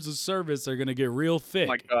the terms of service are going to get real thick.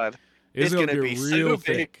 Oh my God. It's going to be real so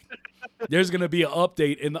thick. There's going to be an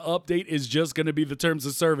update, and the update is just going to be the terms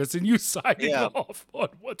of service, and you signing off on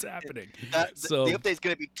what's happening. The update is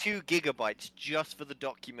going to be 2 gigabytes just for the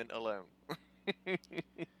document alone.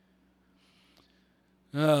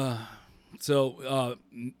 So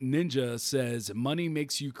Ninja says money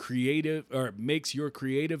makes you creative, or makes your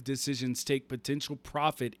creative decisions take potential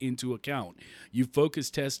profit into account. You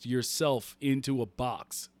focus test yourself into a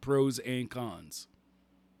box, pros and cons.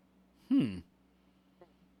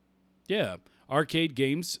 Yeah. Arcade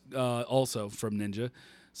games, also from Ninja,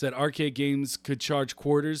 said arcade games could charge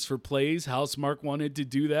quarters for plays. Housemarque wanted to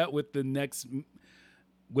do that with Nex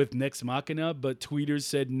Machina, but tweeters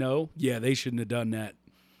said no. Yeah, they shouldn't have done that.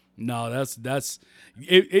 No, that's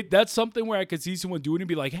something where I could see someone doing it and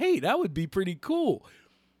be like, hey, that would be pretty cool.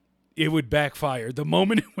 It would backfire the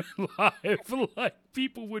moment it went live. Like,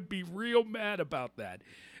 people would be real mad about that.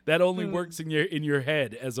 That only works in your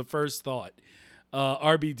head as a first thought.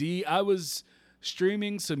 RBD, I was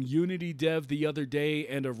streaming some Unity dev the other day,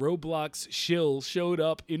 and a Roblox shill showed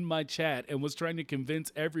up in my chat and was trying to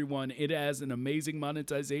convince everyone it has an amazing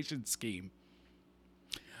monetization scheme.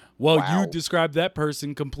 Well, wow. You described that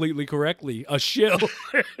person completely correctly. A shill.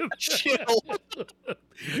 A shill.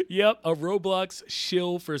 Yep, a Roblox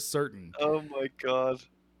shill for certain. Oh my God.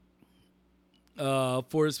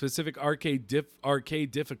 For a specific arcade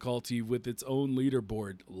difficulty with its own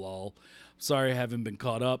leaderboard. Lol. Sorry I haven't been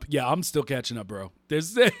caught up. Yeah, I'm still catching up, bro.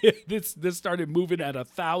 This started moving at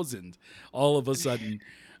 1,000 all of a sudden.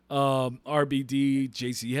 RBD,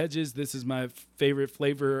 JC Hedges, this is my favorite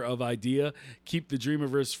flavor of idea. Keep the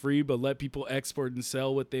Dreamiverse free, but let people export and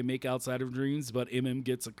sell what they make outside of Dreams, but MM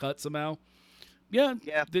gets a cut somehow. Yeah.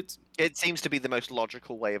 It seems to be the most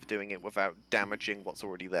logical way of doing it without damaging what's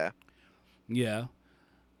already there. Yeah.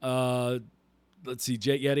 Let's see,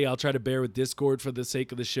 Jet Yeti, I'll try to bear with Discord for the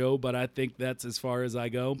sake of the show, but I think that's as far as I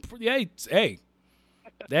go.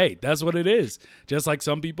 Hey, that's what it is. Just like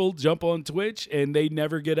some people jump on Twitch and they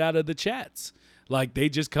never get out of the chats. Like they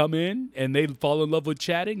just come in and they fall in love with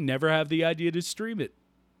chatting, never have the idea to stream it.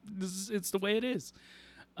 It's the way it is.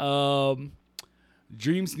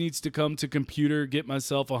 Dreams needs to come to computer, get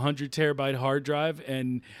myself a 100 terabyte hard drive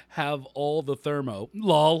and have all the thermo.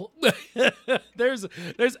 Lol. There's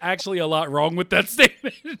actually a lot wrong with that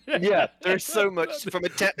statement. Yeah, there's so much from a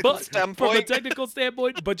technical standpoint. From a technical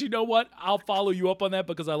standpoint, but you know what? I'll follow you up on that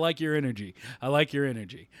because I like your energy.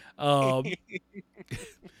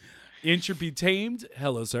 Entropy Tamed.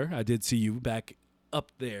 Hello, sir. I did see you back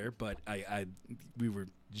up there, but we were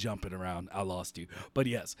jumping around. I lost you. But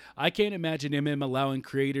yes, I can't imagine MM allowing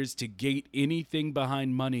creators to gate anything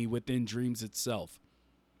behind money within Dreams itself.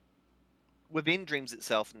 Within Dreams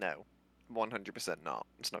itself, no. 100% not.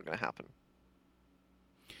 It's not going to happen.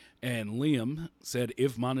 And Liam said,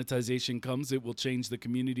 if monetization comes, it will change the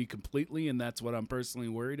community completely, and that's what I'm personally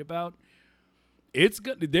worried about. It's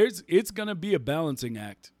gonna be a balancing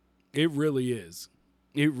act. It really is.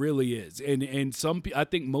 It really is. And I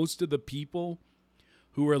think most of the people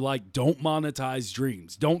who are like, don't monetize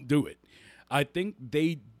Dreams, don't do it, I think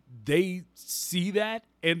they see that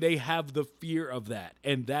and they have the fear of that,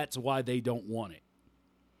 and that's why they don't want it.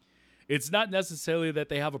 It's not necessarily that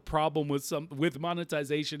they have a problem with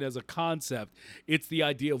monetization as a concept. It's the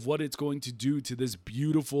idea of what it's going to do to this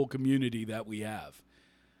beautiful community that we have.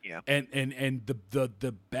 Yeah. And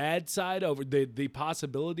the bad side of the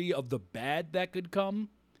possibility of the bad that could come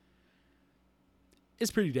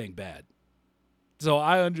is pretty dang bad. So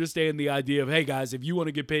I understand the idea of, hey guys, if you want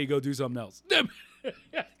to get paid, go do something else.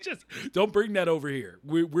 Just don't bring that over here.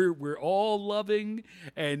 We're all loving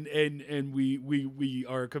and we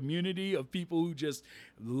are a community of people who just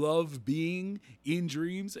love being in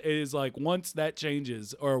Dreams. It is like once that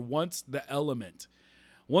changes, or once the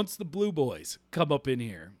Blue Boys come up in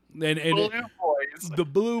here, and the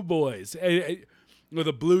Blue Boys, or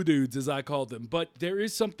the Blue Dudes as I call them. But there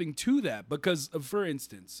is something to that because, for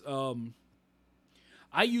instance,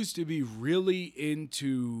 I used to be really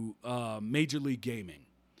into Major League Gaming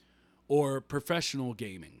or professional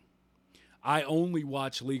gaming. I only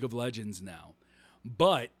watch League of Legends now.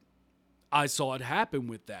 But I saw it happen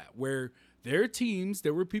with that, where there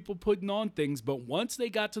were people putting on things, but once they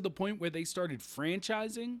got to the point where they started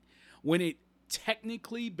franchising, when it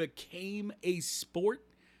technically became a sport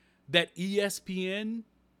that ESPN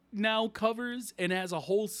now covers and has a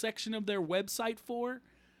whole section of their website for,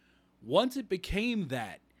 once it became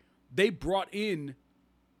that, they brought in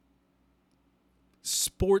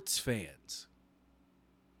sports fans.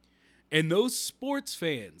 And those sports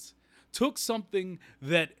fans took something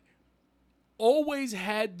that always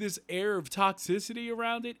had this air of toxicity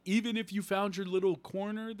around it, even if you found your little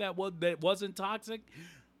corner that wasn't toxic.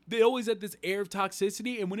 They always had this air of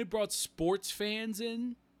toxicity, and when it brought sports fans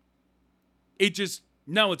in,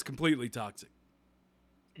 now it's completely toxic.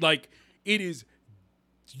 Like, it is.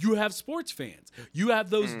 You have sports fans. You have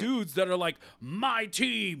those dudes that are like, my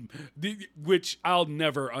team, which I'll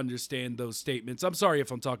never understand those statements. I'm sorry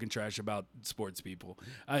if I'm talking trash about sports people.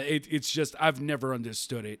 It's just, I've never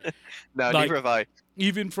understood it. No, neither have I.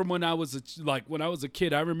 Even from when I was a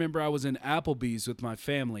kid, I remember I was in Applebee's with my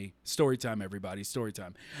family. Story time, everybody. Story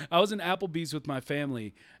time. I was in Applebee's with my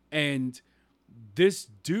family, and this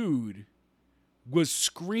dude was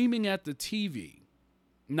screaming at the TV.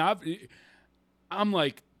 Now, I'm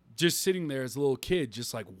like just sitting there as a little kid,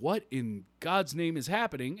 just like, what in God's name is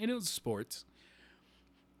happening? And it was sports.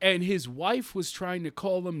 And his wife was trying to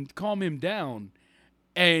calm him down.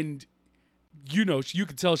 And, you know, you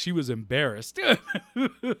could tell she was embarrassed.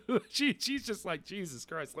 She's just like, Jesus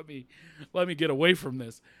Christ, let me get away from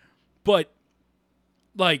this. But,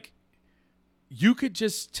 like, you could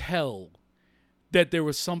just tell that there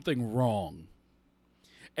was something wrong.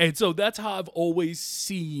 And so that's how I've always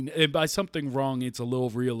seen, and by something wrong, it's a little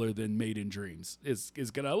realer than Made in Dreams. It's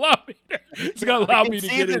gonna allow me to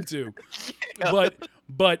get into. Yeah.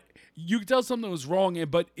 But you can tell something was wrong,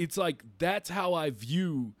 but it's like that's how I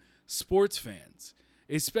view sports fans,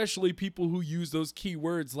 especially people who use those key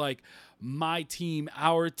words like my team,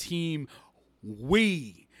 our team,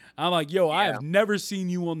 we. I'm like, yo, I have never seen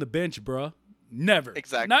you on the bench, bruh. Never.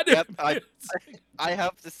 Exactly. Not Yep. I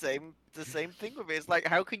have the same thing with it. It's like,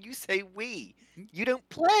 how can you say we? You don't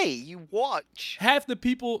play. You watch. half the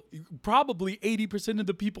people, probably 80% of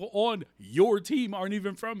the people on your team aren't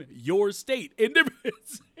even from your state. And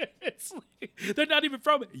they're not even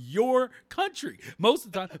from your country most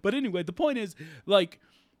of the time. But anyway, the point is, like,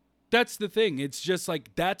 that's the thing. It's just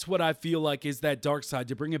like, that's what I feel like is that dark side,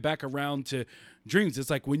 to bring it back around to Dreams. It's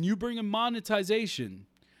like, when you bring in monetization,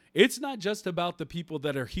 it's not just about the people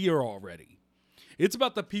that are here already. It's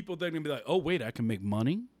about the people that are going to be like, oh, wait, I can make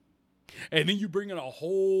money? And then you bring in a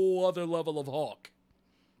whole other level of hawk.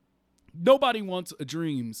 Nobody wants a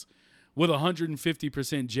Dreams with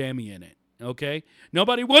 150% jammy in it. Okay?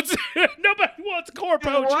 Nobody wants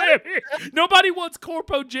Corpo Jammy. Nobody wants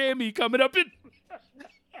Corpo Jammy coming up in.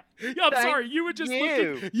 I'm sorry, you were just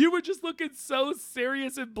looking so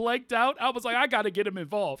serious and blanked out. I was like, I gotta get him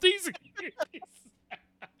involved. It's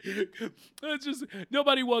just,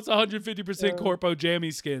 nobody wants 150% Corpo Jammy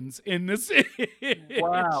skins in this.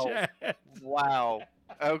 Wow. Wow.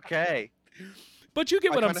 Okay. But you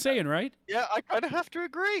get what I'm saying, right? Yeah, I kind of have to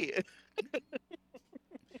agree.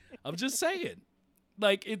 I'm just saying.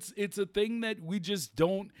 Like, it's a thing that we just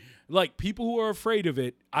don't, like, people who are afraid of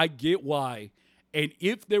it, I get why. And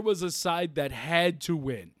if there was a side that had to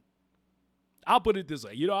win, I'll put it this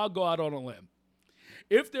way. I'll go out on a limb.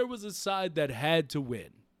 If there was a side that had to win,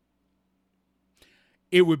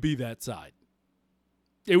 it would be that side.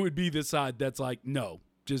 It would be the side that's like, no,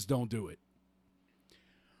 just don't do it.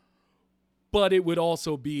 But it would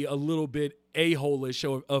also be a little bit a-hole-ish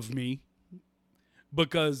of me,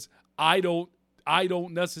 because I don't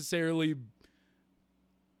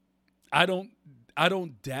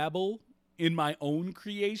dabble in my own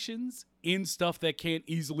creations in stuff that can't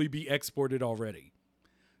easily be exported already.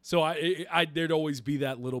 So there'd always be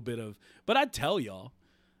that little bit of, but I'd tell y'all.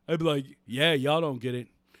 I'd be like, yeah, y'all don't get it.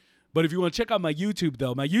 But if you want to check out my YouTube,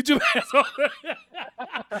 though, my YouTube has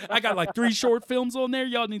I got like 3 short films on there.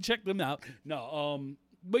 Y'all need to check them out. No,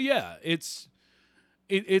 but yeah, it's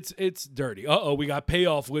dirty. We got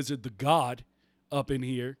Payoff Wizard the God up in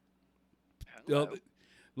here. Let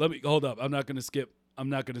me hold up. I'm not gonna skip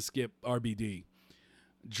RBD.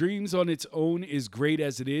 Dreams on its own is great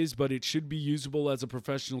as it is, but it should be usable as a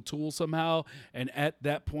professional tool somehow. And at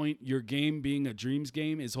that point, your game being a Dreams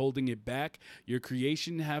game is holding it back. Your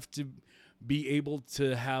creation have to be able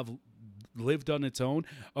to have lived on its own,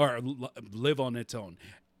 or live on its own.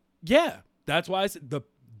 Yeah, that's why I said the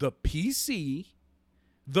PC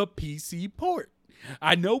port.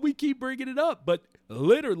 I know we keep bringing it up, but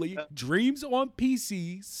literally, Dreams on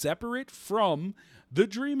PC, separate from the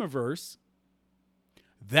Dreamiverse,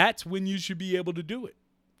 that's when you should be able to do it.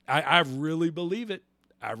 I really believe it.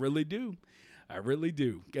 I really do.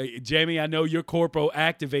 Jamie, I know your Corpo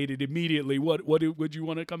activated immediately. What would you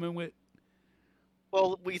want to come in with?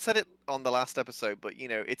 Well, we said it on the last episode, but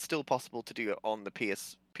it's still possible to do it on the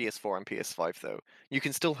PS4 and PS5 though. You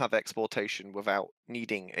can still have exportation without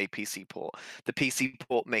needing a PC port. The PC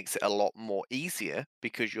port makes it a lot more easier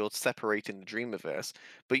because you're separating the Dreamiverse.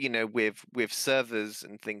 But with servers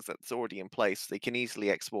and things that's already in place, they can easily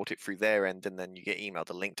export it through their end, and then you get emailed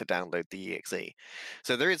a link to download the exe.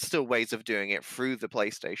 So there is still ways of doing it through the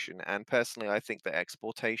PlayStation, and personally I think that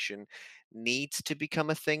exportation needs to become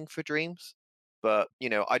a thing for Dreams. But,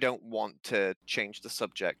 I don't want to change the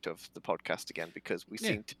subject of the podcast again, because we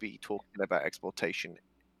seem to be talking about exportation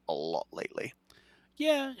a lot lately.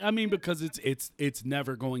 Yeah, I mean, because it's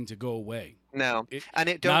never going to go away. No, it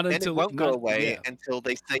won't go away until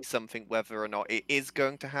they say something, whether or not it is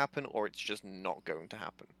going to happen or it's just not going to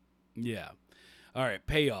happen. Yeah. All right,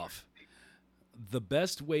 Payoff. The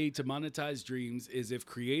best way to monetize Dreams is if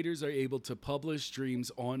creators are able to publish Dreams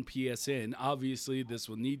on PSN. Obviously, this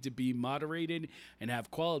will need to be moderated and have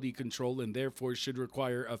quality control, and therefore should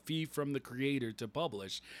require a fee from the creator to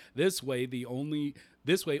publish. This way only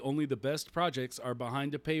the best projects are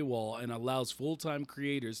behind a paywall, and allows full-time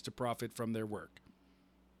creators to profit from their work.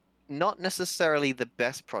 Not necessarily the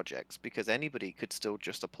best projects, because anybody could still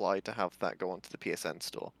just apply to have that go onto the PSN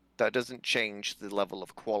store. That doesn't change the level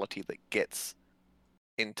of quality that gets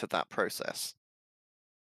into that process.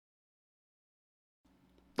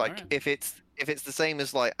 Like, right. if it's the same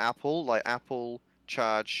as Apple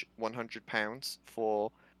charge £100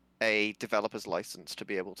 for a developer's license to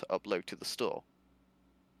be able to upload to the store.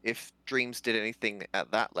 If Dreams did anything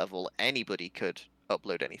at that level, anybody could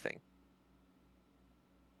upload anything.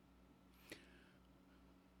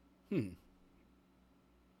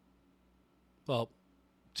 Well,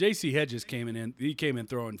 JC Hedges came in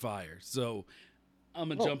throwing fire. So I'm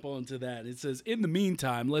going to jump onto that. It says, in the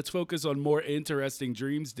meantime, let's focus on more interesting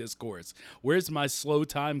dreams discourse. Where's my slow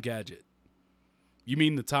time gadget? You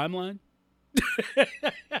mean the timeline?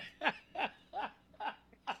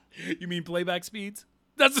 You mean playback speeds?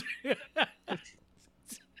 That's...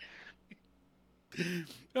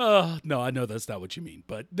 no, I know that's not what you mean,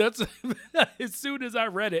 but that's as soon as I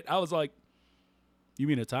read it, I was like, you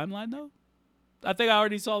mean a timeline though? I think I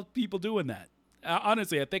already saw people doing that.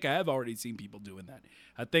 Honestly, I think I have already seen people doing that.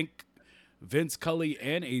 I think Vince Cully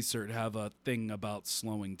and Acert have a thing about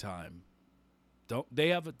slowing time. Don't they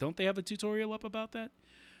have a tutorial up about that?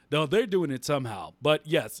 No, they're doing it somehow. But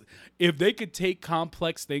yes, if they could take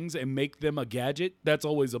complex things and make them a gadget, that's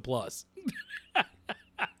always a plus.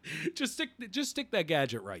 Just stick that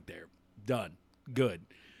gadget right there. Done. Good.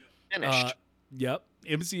 Finished. Yep.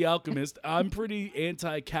 MC Alchemist. I'm pretty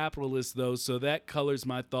anti-capitalist though, so that colors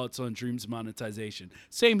my thoughts on Dreams monetization.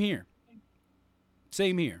 Same here.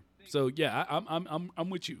 So yeah, I'm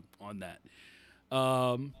with you on that.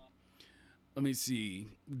 Let me see.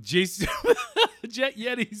 Jason Jet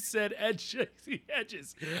Yeti said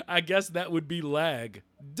edges. I guess that would be lag.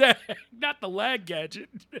 Dang, not the lag gadget.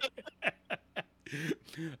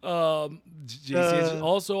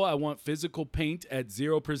 Also, I want physical paint at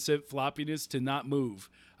 0% floppiness to not move.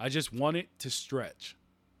 I just want it to stretch.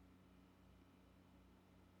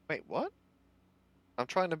 Wait, what? I'm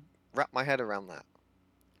trying to wrap my head around that.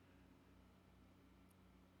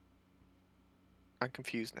 I'm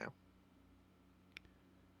confused now.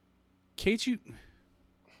 Can't you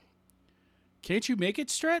make it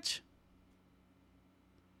stretch?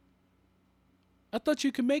 I thought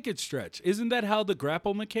you could make it stretch. Isn't that how the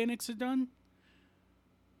grapple mechanics are done?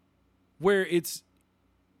 Where it's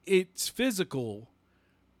physical,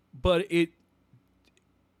 but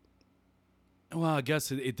well, I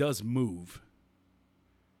guess it does move.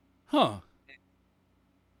 Huh.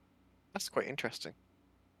 That's quite interesting.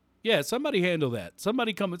 Yeah, somebody handle that.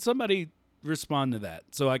 Somebody respond to that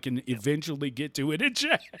so I can eventually get to it in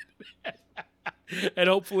chat. And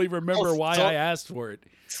hopefully remember why I asked for it.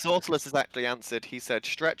 Sortless has actually answered. He said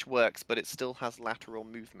stretch works, but it still has lateral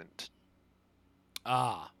movement.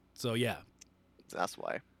 So yeah. That's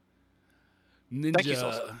why. Ninja. Thank you,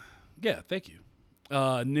 Sortless. Yeah, thank you.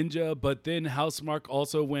 Ninja, but then Housemarque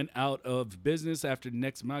also went out of business after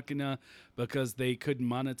Nex Machina because they couldn't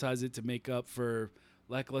monetize it to make up for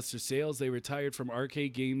lackluster sales. They retired from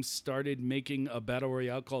arcade games, started making a battle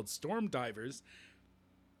royale called Storm Divers,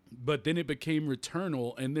 but then it became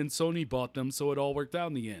Returnal, and then Sony bought them, so it all worked out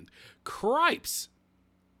in the end. Cripes!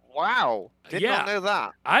 Wow, did not know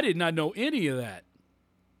that. I did not know any of that.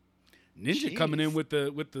 Ninja Jeez. coming in with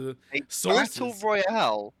the A sources. battle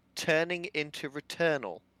royale turning into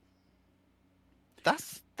Returnal.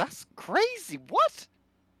 That's crazy. What?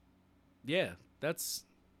 Yeah, that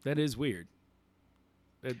is weird.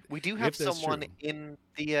 We do have If that's someone true. in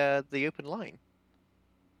the open line.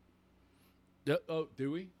 Oh,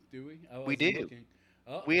 do we? I We wasn't do. looking.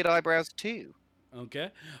 Uh-oh. Weird Eyebrows too.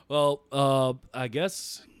 Okay. Well, I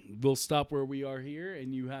guess we'll stop where we are here,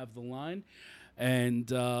 and you have the line.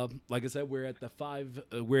 And like I said, we're at the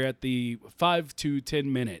 5 to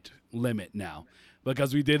 10 minute limit now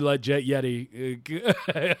because we did let Jet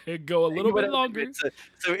Yeti go a little bit longer.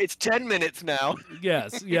 So it's 10 minutes now.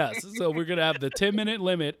 Yes. So we're gonna have the 10-minute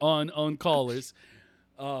limit on callers.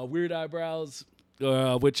 Weird Eyebrows,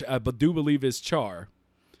 which I do believe is Char.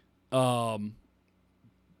 Jump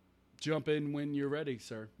in when you're ready,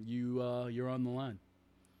 sir. You're on the line.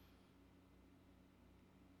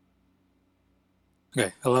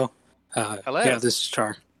 Okay, hello. Hello. Yeah, this is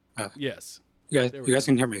Char. Yes. You There we guys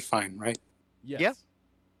can hear me fine, right? Yes.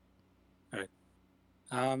 Yeah.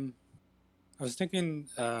 I was thinking,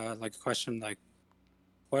 like a question, like,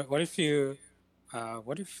 what if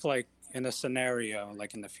like in a scenario,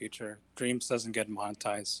 like in the future, Dreams doesn't get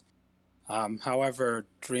monetized. However,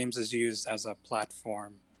 Dreams is used as a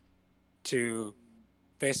platform to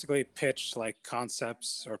basically pitch like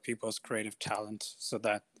concepts or people's creative talent, so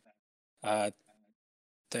that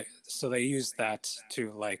they use that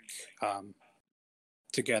to like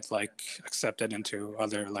to get like accepted into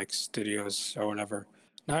other like studios or whatever.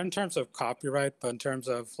 Not in terms of copyright, but in terms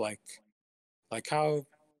of like how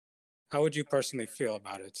would you personally feel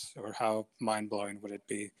about it, or how mind blowing would it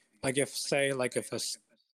be? Like if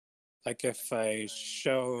a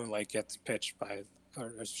show like gets pitched by,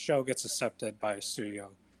 or a show gets accepted by a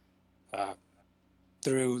studio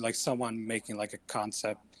through like someone making like a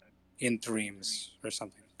concept in Dreams or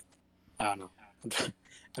something. I don't know.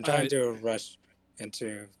 I'm trying to rush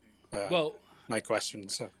into my question.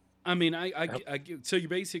 So I mean, I so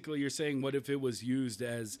you're saying, what if it was used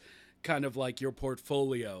as kind of like your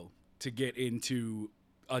portfolio to get into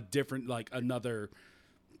a different, like another,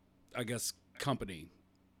 I guess, company.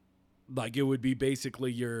 Like it would be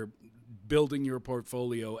basically you're building your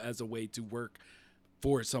portfolio as a way to work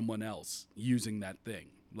for someone else using that thing,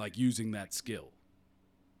 like using that skill.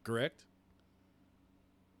 Correct?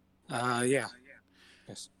 Yeah.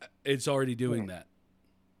 Yes. It's already doing that.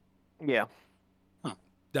 Yeah.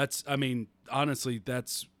 That's, I mean, honestly,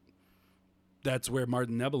 that's where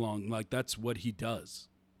Martin Nebelong, like that's what he does.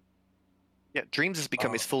 Yeah, Dreams has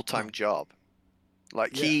become his full-time job.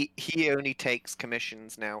 Like he only takes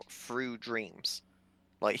commissions now through Dreams.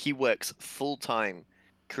 Like he works full-time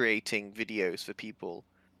creating videos for people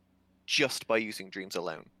just by using Dreams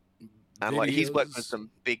alone. And like he's worked with some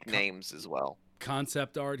big names as well.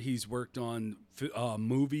 Concept art, he's worked on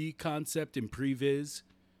movie concept and previs.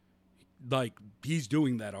 Like he's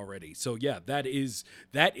doing that already. So yeah, that is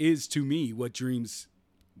to me what Dreams,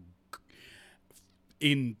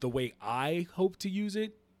 in the way I hope to use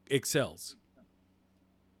it, excels.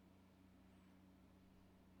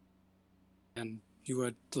 And you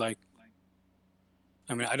would like,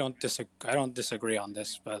 I mean, I don't disagree on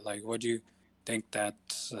this, but like, would you think that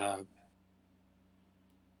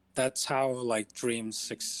that's how like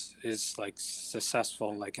Dreams is like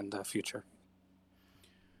successful like in the future?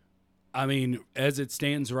 I mean, as it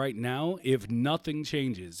stands right now, if nothing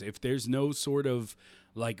changes, if there's no sort of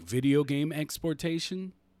like video game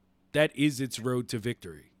exportation, that is its road to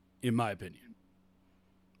victory, in my opinion.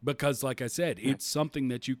 Because like I said, it's something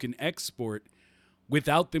that you can export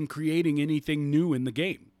without them creating anything new in the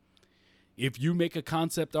game. If you make a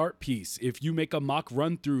concept art piece, if you make a mock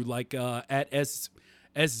run through like at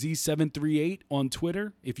SZ738 on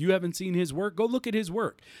Twitter, if you haven't seen his work, go look at his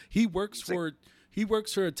work. He works for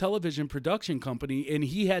a television production company, and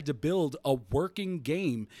he had to build a working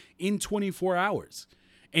game in 24 hours.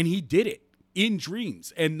 And he did it in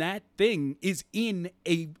Dreams. And that thing is in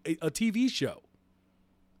a TV show.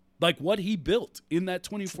 Like what he built in that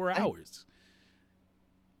 24 hours.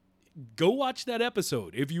 Go watch that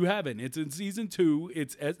episode if you haven't. It's in season 2.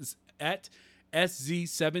 It's at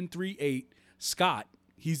SZ738. Scott,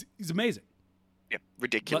 he's amazing. Yeah,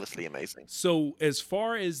 ridiculously amazing. So as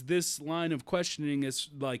far as this line of questioning is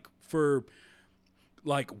like for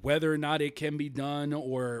like whether or not it can be done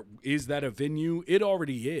or is that a venue, it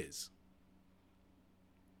already is.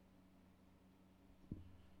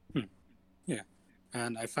 Yeah,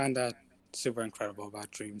 and I find that super incredible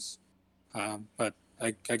about Dreams. But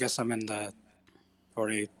I guess I'm in the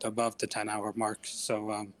already above the 10-hour mark.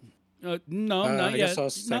 So no, not yet.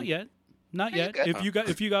 Not yet. Not yet.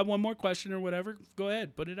 If you got one more question or whatever, go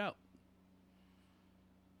ahead, put it out.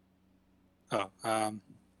 I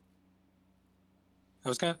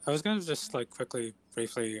was gonna just like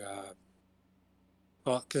briefly,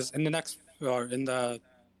 well, because in the next or in the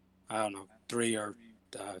I don't know 3 or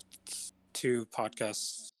 2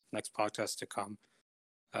 podcasts, next podcast to come,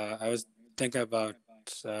 I was thinking about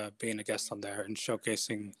being a guest on there and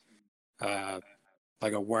showcasing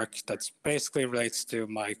like a work that's basically relates to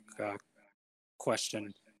my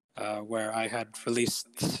question, where I had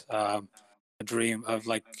released a dream of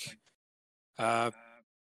like a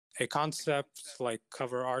concept like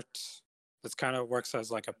cover art that kind of works as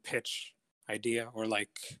like a pitch idea or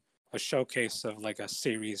like a showcase of like a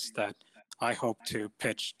series that I hope to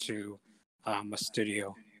pitch to a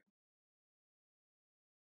studio.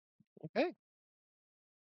 Okay.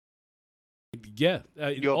 Yeah.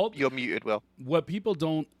 You're muted, Will. What people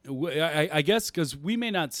don't, I guess, because we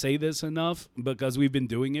may not say this enough because we've been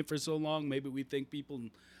doing it for so long. Maybe we think people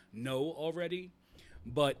know already.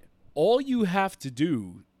 But all you have to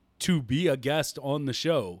do to be a guest on the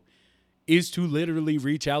show is to literally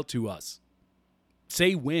reach out to us.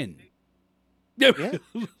 Say when. Yeah.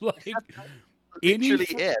 Like Literally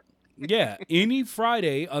it. Yeah, any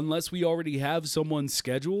Friday, unless we already have someone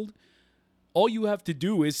scheduled, all you have to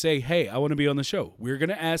do is say, hey, I want to be on the show. We're going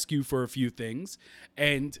to ask you for a few things,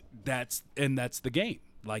 and that's the game.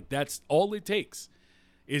 Like, that's all it takes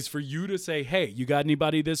is for you to say, hey, you got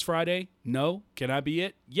anybody this Friday? No? Can I be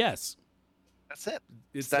it? Yes. That's it.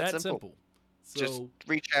 It's that simple. So, just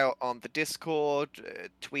reach out on the Discord,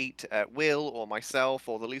 tweet at Will or myself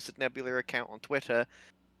or the Lucid Nebula account on Twitter.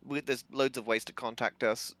 There's loads of ways to contact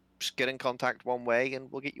us. Just get in contact one way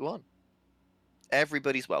and we'll get you on.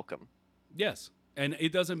 Everybody's welcome. yes. And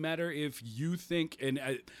it doesn't matter if you think, and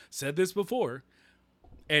I said this before,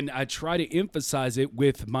 and I try to emphasize it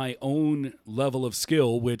with my own level of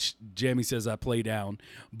skill, which Jamie says I play down,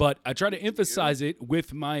 but I try to emphasize it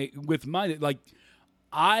with my, like,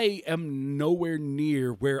 I am nowhere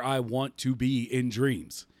near where I want to be in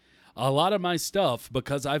Dreams. a lot of my stuff,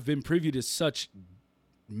 because I've been privy to such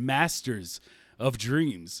masters of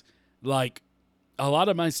dreams, like a lot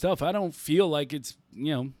of my stuff, I don't feel like it's,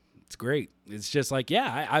 it's great. It's just like,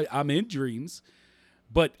 yeah, I'm in dreams,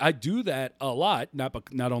 but I do that a lot,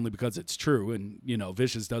 not only because it's true, and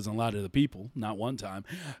Vicious doesn't lie to the people, not one time.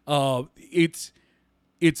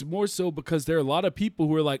 It's more so because there are a lot of people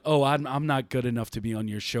who are like, oh, I'm not good enough to be on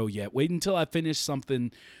your show yet. Wait until I finish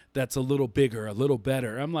something that's a little bigger, a little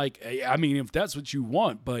better. I'm like, I mean, if that's what you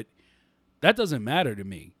want, but that doesn't matter to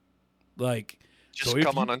me. Like, just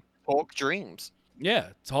come on and talk dreams. Yeah,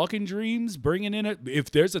 talking dreams, bringing in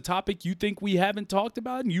if there's a topic you think we haven't talked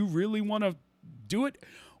about and you really want to do it,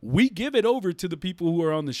 we give it over to the people who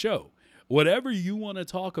are on the show. Whatever you want to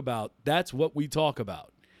talk about, that's what we talk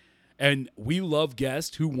about. And we love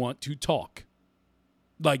guests who want to talk.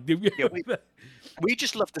 Like, yeah, we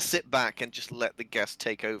just love to sit back and just let the guests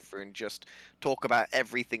take over and just talk about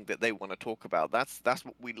everything that they want to talk about. That's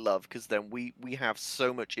what we love, because then we have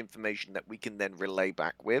so much information that we can then relay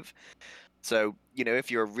back with. So, if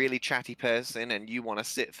you're a really chatty person and you want to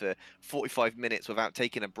sit for 45 minutes without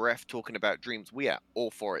taking a breath talking about dreams, we are all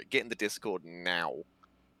for it. Get in the Discord now.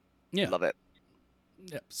 Yeah. Love it.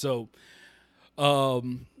 Yeah. So,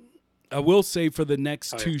 I will say for the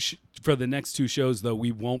next two shows, though,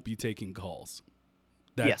 we won't be taking calls.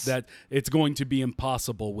 That it's going to be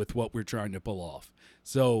impossible with what we're trying to pull off.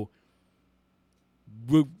 So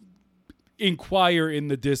we'll inquire in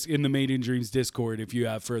the Made in Dreams Discord if you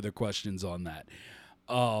have further questions on that.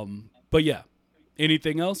 But yeah,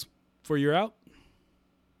 anything else before you're out?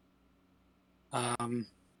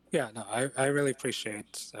 Yeah, no, I really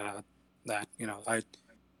appreciate that.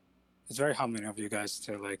 It's very humbling of you guys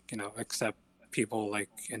to accept people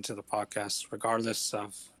into the podcast, regardless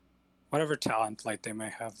of whatever talent they may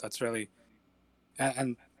have. That's really,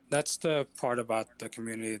 and that's the part about the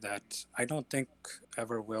community that I don't think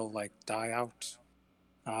ever will die out.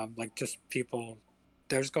 Just people,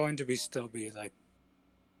 there's going to still be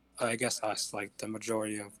I guess us, the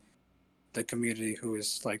majority of the community who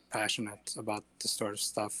is passionate about this sort of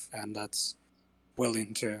stuff, and that's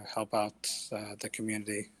willing to help out the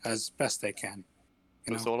community as best they can.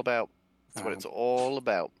 It's all about. That's what it's all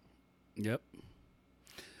about. Yep.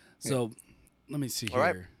 So, let me see all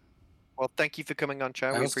here. Right. Well, thank you for coming on,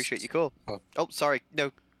 Chow. We appreciate you. Cool. Oh, sorry.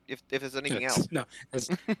 No, if there's anything else. No,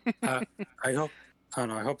 I hope. I don't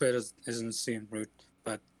know. I hope it isn't seem rude,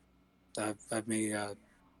 but let me, I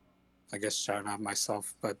guess, shout out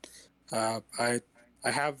myself. But I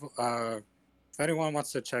have. If anyone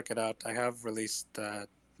wants to check it out, I have released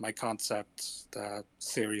my concept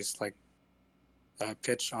series,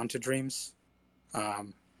 pitch onto Dreams. I'll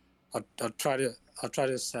try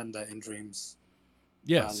to send the In Dreams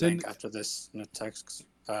link after this in a text.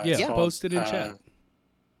 Post it in chat.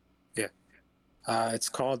 It's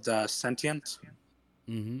called Sentient.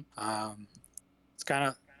 Mm-hmm. It's kind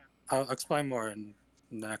of, I'll explain more in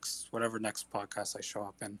next podcast I show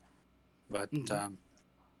up in, but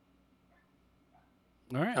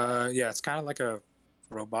all right. It's kind of like a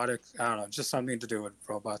robotic, I don't know, just something to do with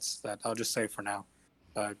robots that I'll just say for now.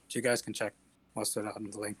 You guys can check most of it on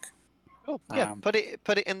the link. Oh yeah, put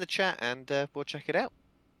it in the chat and we'll check it out.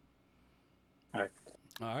 All right.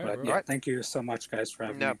 But, yeah, thank you so much, guys, for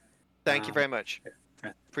having me. Thank you very much.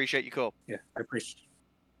 Yeah. Appreciate you, call. Yeah, I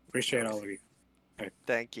appreciate all of you. Right.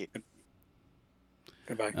 Thank you.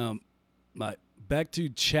 Goodbye. Back to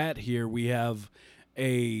chat here. We have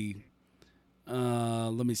a.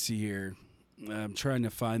 Let me see here. I'm trying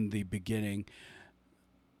to find the beginning.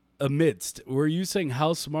 Amidst, were you saying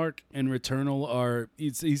Housemark and Returnal are?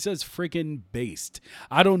 He says freaking based.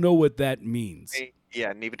 I don't know what that means.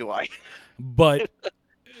 Yeah, neither do I. But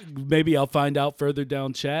maybe I'll find out further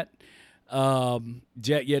down chat.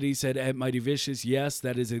 Jet Yeti said at Mighty Vicious, yes,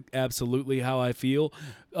 that is absolutely how I feel.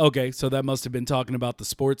 Okay, so that must have been talking about the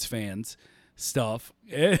sports fans stuff.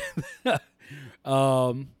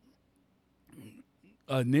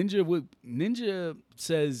 Ninja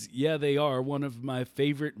says, yeah, they are one of my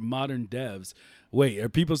favorite modern devs. Wait, are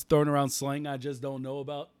people throwing around slang I just don't know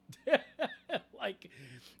about?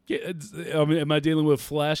 Am I dealing with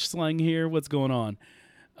Flash slang here? What's going on?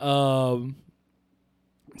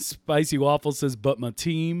 Spicy Waffle says, but my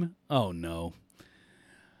team. Oh, no.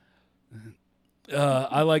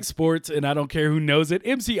 I like sports, and I don't care who knows it.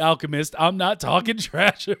 MC Alchemist, I'm not talking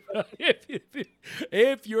trash about it.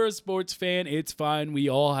 If you're a sports fan, it's fine. We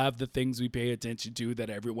all have the things we pay attention to that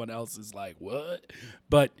everyone else is like, what?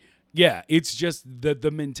 But, yeah, it's just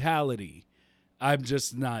the mentality I'm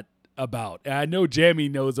just not about. And I know Jamie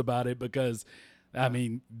knows about it because I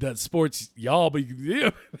mean, the sports, y'all be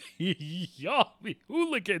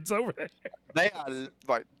hooligans over there. They are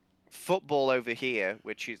right. Football over here,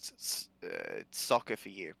 which is soccer for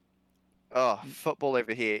you. Oh, football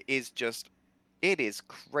over here is just. It is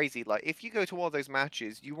crazy. Like, if you go to one of those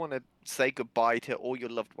matches, you want to say goodbye to all your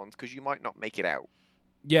loved ones because you might not make it out.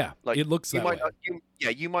 Yeah, Like, it looks you that might way.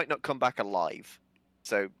 not, you might not come back alive.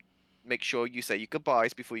 So make sure you say your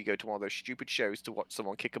goodbyes before you go to one of those stupid shows to watch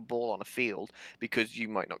someone kick a ball on a field because you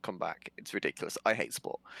might not come back. It's ridiculous. I hate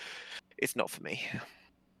sport. It's not for me.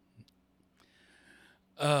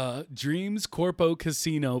 Dreams Corpo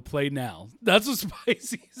Casino, play now. That's what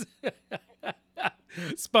Spicy's.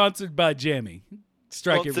 Sponsored by Jammy.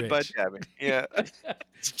 Strike Sponsored it by rich. Jammy. Yeah.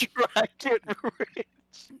 Strike it rich.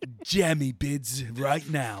 Jammy bids right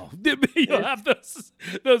now. You'll have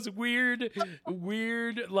those weird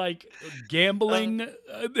like gambling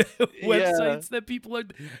websites that people are.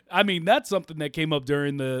 I mean, that's something that came up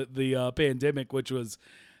during the pandemic, which was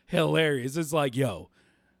hilarious. It's like, yo,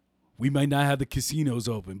 we might not have the casinos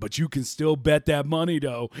open, but you can still bet that money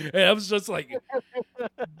though. And I was just like,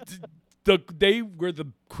 they were the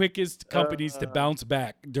quickest companies to bounce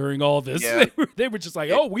back during all this. Yeah. They were just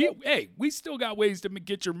like, oh, we still got ways to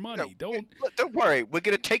get your money. Don't worry, we're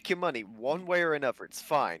gonna take your money one way or another. It's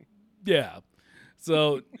fine. Yeah.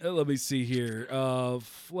 So let me see here.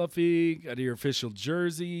 Fluffy got your official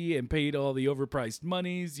jersey and paid all the overpriced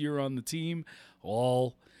monies. You're on the team.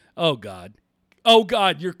 Oh God,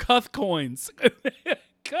 your Cuth coins.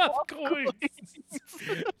 Cuth coins.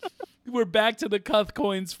 We're back to the Cuth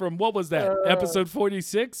coins from what was that? Episode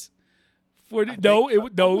 46? 40? No, it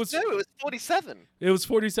was 47. It was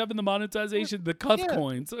 47. The monetization, the Cuth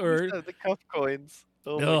coins, or the Cuff coins.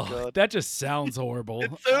 Oh my god, that just sounds horrible.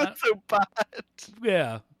 It's so bad.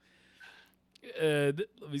 Yeah.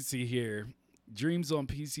 Let me see here. Dreams on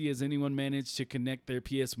PC. Has anyone managed to connect their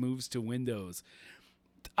PS moves to Windows?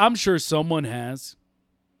 I'm sure someone has.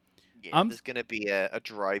 Yeah, there's going to be a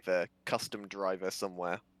driver, custom driver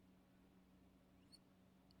somewhere.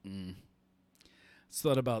 It's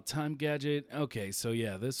thought about Time Gadget. Okay, so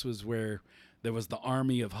yeah, this was where there was the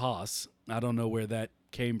army of Haas. I don't know where that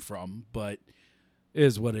came from, but it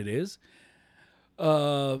is what it is.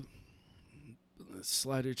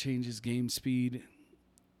 Slider changes game speed.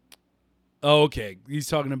 Oh, okay. He's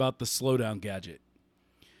talking about the slowdown gadget.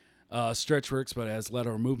 Stretch works, but it has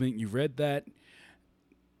lateral movement. You read that.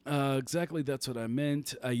 Exactly, that's what I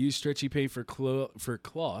meant. I use Stretchy Pay for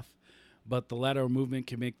cloth, but the lateral movement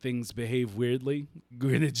can make things behave weirdly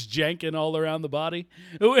when it's janking all around the body.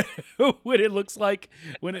 when it looks like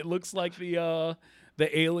the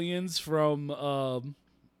aliens from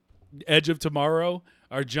Edge of Tomorrow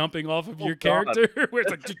are jumping off of your character, where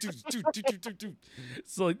it's like,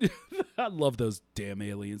 it's like I love those damn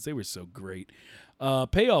aliens. They were so great.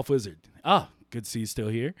 Payoff Wizard. Good to see you still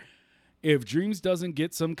here. If Dreams doesn't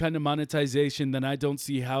get some kind of monetization, then I don't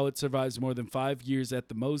see how it survives more than 5 years at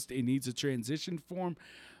the most. It needs a transition from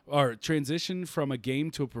a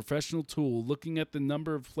game to a professional tool. Looking at the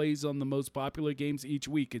number of plays on the most popular games each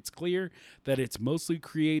week, it's clear that it's mostly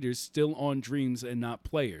creators still on Dreams and not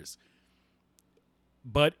players.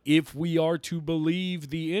 But if we are to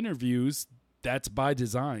believe the interviews, that's by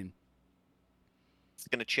design. It's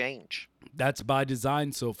going to change. That's by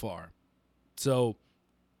design so far. So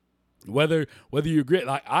whether you agree,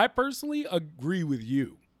 like, I personally agree with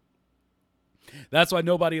you. That's why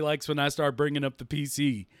nobody likes when I start bringing up the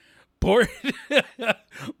PC port.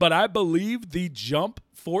 But I believe the jump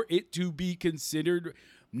for it to be considered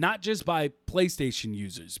not just by PlayStation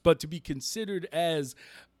users, but to be considered as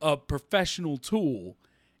a professional tool,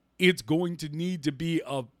 it's going to need to be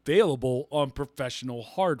available on professional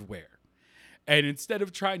hardware. And instead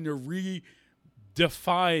of trying to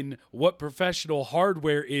redefine what professional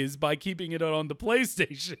hardware is by keeping it on the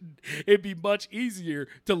PlayStation, it'd be much easier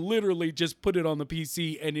to literally just put it on the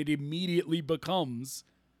PC and it immediately becomes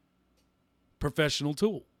professional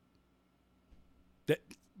tool.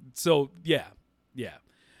 Yeah.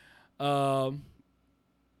 Let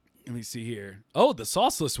me see here. Oh, the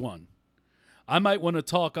sauceless one. I might want to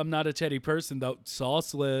talk. I'm not a chatty person, though.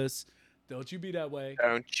 Sauceless. Don't you be that way.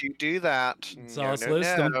 Don't you do that.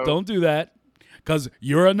 Sauceless. No. Don't do that. Because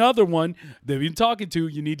you're another one that we've been talking to.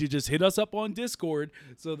 You need to just hit us up on Discord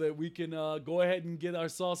so that we can go ahead and get our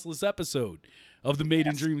sauceless episode of the Made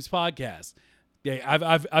in Dreams podcast. Yeah,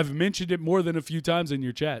 I've mentioned it more than a few times in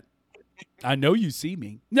your chat. I know you see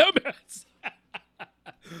me. No,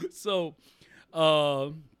 so,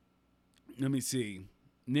 let me see.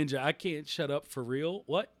 Ninja, I can't shut up for real.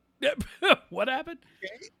 What? What happened?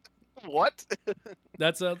 What?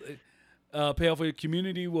 That's Payoff the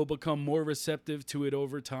community will become more receptive to it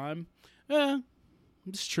over time.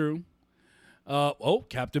 It's true.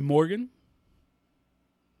 Captain Morgan,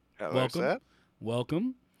 Hello, welcome. sir.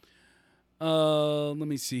 Welcome. Let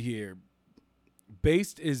me see here.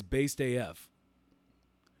 Based is based AF.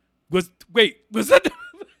 Was that?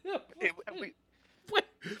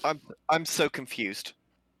 I'm so confused.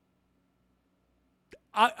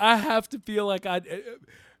 I have to feel like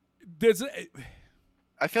there's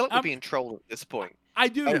I feel like we're I'm- being trolled at this point. I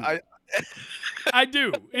do. I I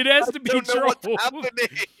do. It has to be don't know what's troll. happening.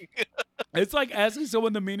 It's like asking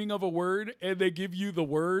someone the meaning of a word and they give you the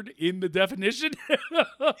word in the definition.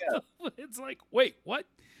 It's like, wait, what?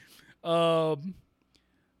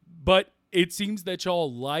 But it seems that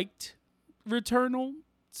y'all liked Returnal,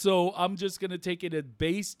 so I'm just gonna take it as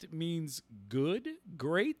based means good,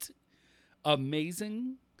 great,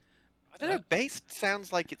 amazing. I don't know. Based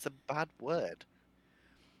sounds like it's a bad word.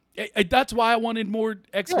 That's why I wanted more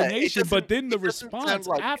explanation, but doesn't- then the it doesn't sound response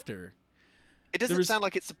like- after. It doesn't res- sound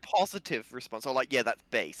like it's a positive response. Or like, yeah, that's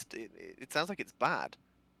based. It sounds like it's bad.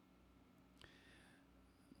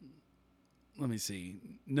 Let me see.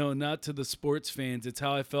 No, not to the sports fans. It's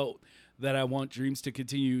how I felt that I want Dreams to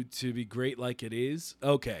continue to be great like it is.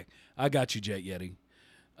 Okay. I got you, Jet Yeti.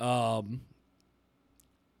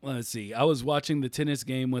 Let's see. I was watching the tennis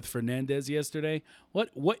game with Fernandez yesterday.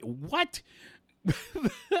 What?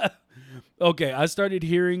 Okay, I started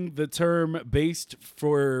hearing the term based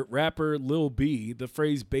for rapper Lil B, the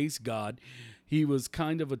phrase base god. He was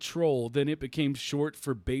kind of a troll. Then it became short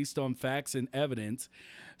for based on facts and evidence.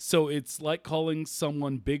 So it's like calling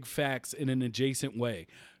someone big facts in an adjacent way.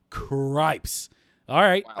 Cripes. All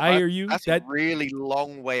right, Wow, I hear you. That's a really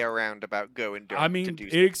long way around about going. I mean,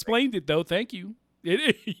 it explained it though. Thank you.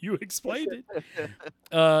 You explained it.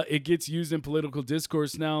 It gets used in political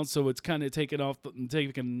discourse now, so it's kind of taken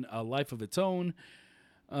a life of its own.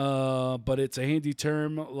 But it's a handy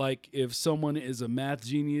term. Like if someone is a math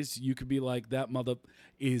genius, you could be like, that mother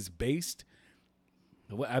is based.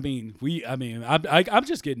 I'm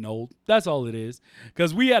just getting old. That's all it is.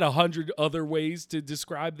 Because we had 100 other ways to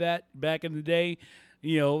describe that back in the day.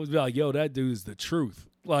 You know, it was like, yo, that dude's the truth.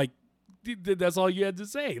 Like, that's all you had to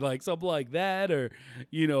say, like something like that, or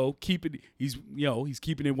he's keeping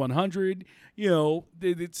it 100.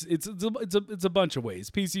 It's a bunch of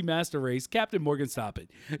ways. PC Master Race, Captain Morgan, stop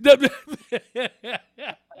it.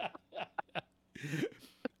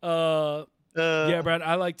 Yeah, Brad,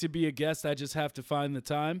 I like to be a guest. I just have to find the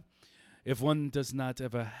time. If one does not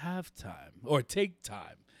ever have time or take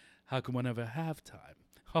time, how can one ever have time?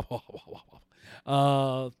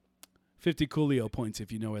 50 Coolio points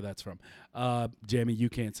if you know where that's from. Jamie, you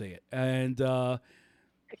can't say it. And let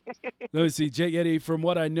me see. Jet Yeti, from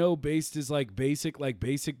what I know, based is like basic. Like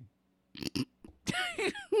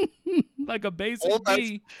a basic Almost.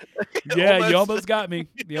 B. Yeah, you Almost. almost got me.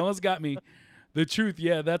 You almost got me. The truth,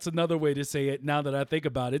 yeah, that's another way to say it now that I think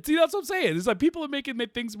about it. See, that's what I'm saying. It's like people are making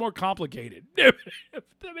things more complicated. They're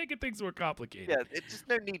making things more complicated. Yeah, it's just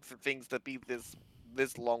no need for things to be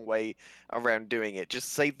this long way around doing it.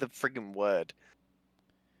 Just say the friggin' word.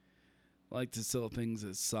 Like to sell things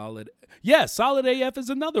as solid. Yeah, solid AF is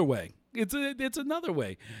another way. It's another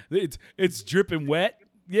way. It's dripping wet.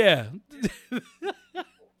 Yeah.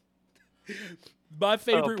 My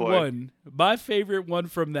favorite one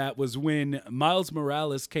from that was when Miles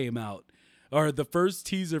Morales came out, or the first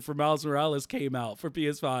teaser for Miles Morales came out for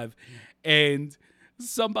PS5, and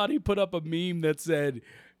somebody put up a meme that said,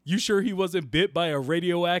 "You sure he wasn't bit by a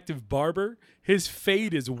radioactive barber? His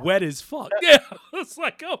fade is wet as fuck." Yeah, it's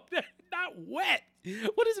like, oh, not wet.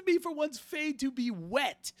 What does it mean for one's fade to be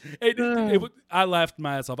wet? I laughed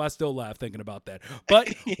my ass off. I still laugh thinking about that.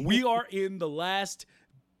 But we are in the last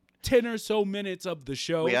 10 or so minutes of the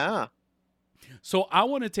show. We are. So I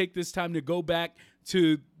want to take this time to go back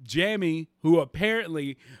to Jammy, who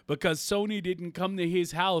apparently, because Sony didn't come to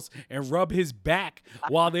his house and rub his back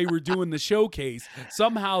while they were doing the showcase,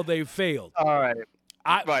 somehow they failed. All right.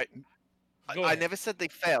 Go I ahead. never said they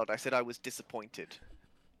failed. I said I was disappointed.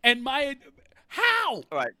 And how?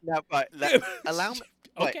 All right. Now, allow me.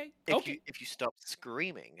 Right, Okay. If you stop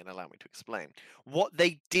screaming and allow me to explain, what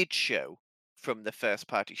they did show from the first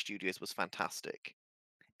party studios was fantastic.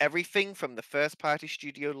 Everything from the first party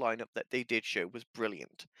studio lineup that they did show was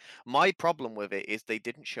brilliant. My problem with it is they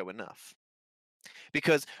didn't show enough.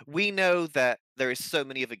 Because we know that there is so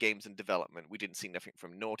many other games in development. We didn't see nothing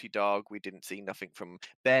from Naughty Dog. We didn't see nothing from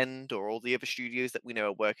Bend or all the other studios that we know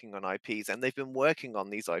are working on IPs. And they've been working on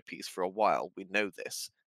these IPs for a while. We know this.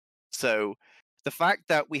 So the fact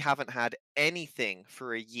that we haven't had anything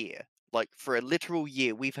for a year, like for a literal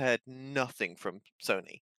year, we've heard nothing from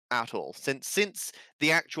Sony. at all since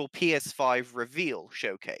the actual PS5 reveal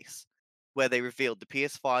showcase, where they revealed the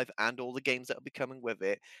PS5 and all the games that will be coming with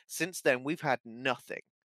it. Since then, we've had nothing.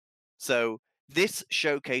 So this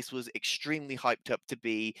showcase was extremely hyped up to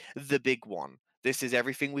be the big one. This is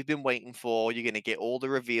everything we've been waiting for. You're going to get all the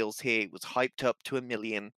reveals here. It was hyped up to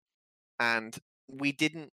 1,000,000, and we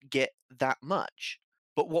didn't get that much.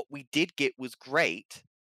 But what we did get was great,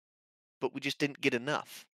 but we just didn't get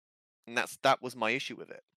enough. And that was my issue with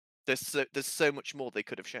it. There's so much more they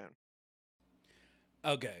could have shown.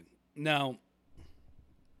 Okay. Now,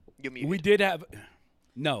 You're muted. we did have.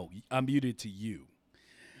 No, I'm muted to you.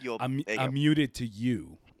 I'm There you go. muted to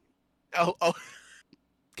you Oh,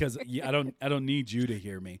 because I don't need you to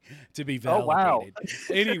hear me to be Oh, validated. wow.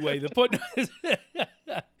 Anyway, the point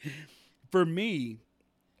for me,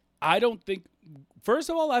 I don't think. First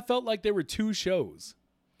of all, I felt like there were two shows.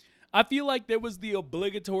 I feel like there was the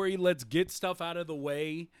obligatory let's get stuff out of the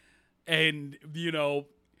way, and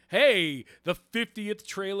hey, the 50th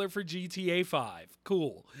trailer for GTA 5,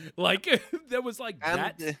 cool. Like there was like and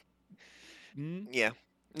that. Hmm? yeah.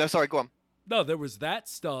 No, sorry. Go on. No, there was that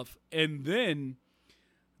stuff, and then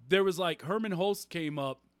there was like Herman Holst came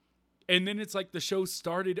up, and then it's like the show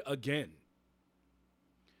started again.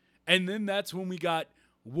 And then that's when we got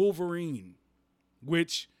Wolverine,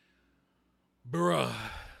 which, bruh,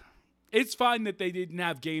 it's fine that they didn't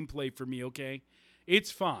have gameplay for me, okay?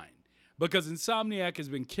 It's fine, because Insomniac has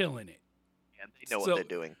been killing it. Yeah, they know what they're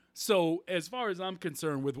doing. So as far as I'm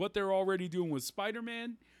concerned, with what they're already doing with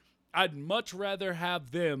Spider-Man, I'd much rather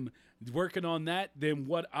have them working on that than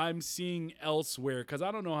what I'm seeing elsewhere. Because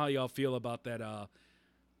I don't know how y'all feel about that.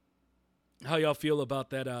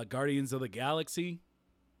 Guardians of the Galaxy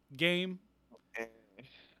game. Eh,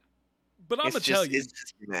 But I'm gonna tell you. It's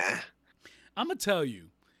just nah. I'm gonna tell you.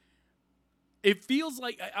 It feels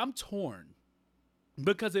like I'm torn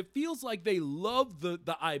because it feels like they love the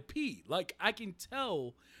IP. Like I can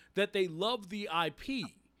tell that they love the IP.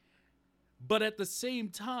 But at the same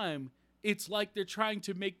time, it's like they're trying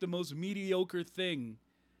to make the most mediocre thing,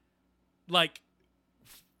 like,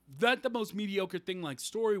 not the most mediocre thing, like,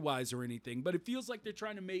 story-wise or anything, but it feels like they're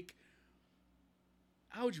trying to make,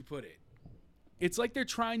 how would you put it? It's like they're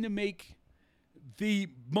trying to make the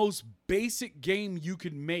most basic game you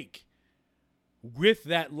can make with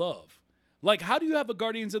that love. Like, how do you have a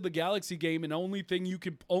Guardians of the Galaxy game and only thing you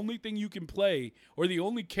can play, or the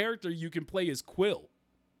only character you can play is Quill?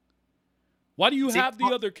 Why do you have the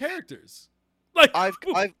other characters? Like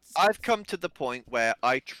I've come to the point where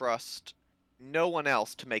I trust no one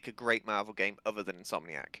else to make a great Marvel game other than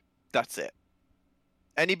Insomniac. That's it.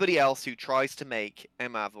 Anybody else who tries to make a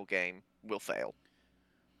Marvel game will fail.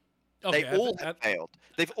 okay, They all have failed.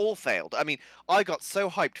 They've all failed. I mean, I got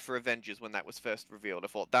so hyped for Avengers when that was first revealed. I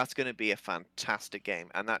thought that's going to be a fantastic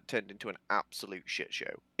game, and that turned into an absolute shit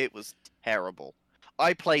show. It was terrible.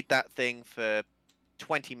 I played that thing for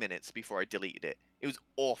 20 minutes before I deleted it. It was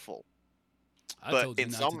awful. I but told you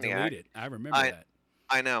not to Insomniac- delete it. I remember that.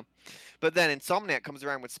 I know, but then Insomniac comes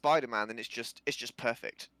around with Spider-Man, and it's just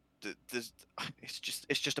perfect. It's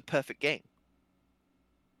just a perfect game.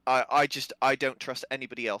 I don't trust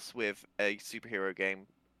anybody else with a superhero game,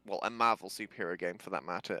 well, a Marvel superhero game for that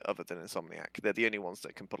matter, other than Insomniac. They're the only ones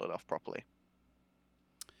that can pull it off properly.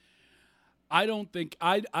 I don't think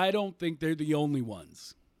they're the only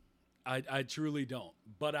ones. I truly don't.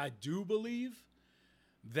 But I do believe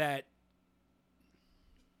that,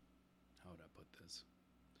 how would I put this?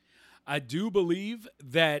 I do believe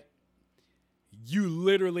that you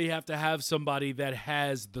literally have to have somebody that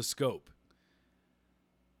has the scope.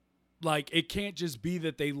 Like, it can't just be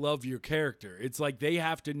that they love your character. It's like they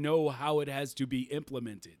have to know how it has to be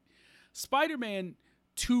implemented. Spider-Man,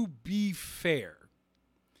 to be fair,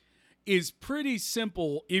 is pretty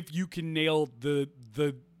simple if you can nail the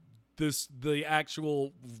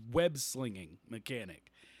actual web slinging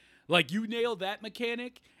mechanic. Like, you nail that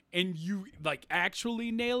mechanic and you like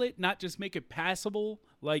actually nail it, not just make it passable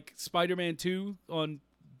like Spider-Man 2 on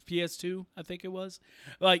PS2, I think it was.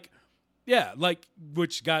 Like, yeah, like,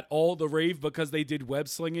 which got all the rave because they did web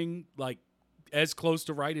slinging like as close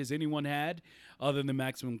to right as anyone had, other than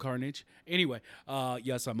Maximum Carnage. Anyway,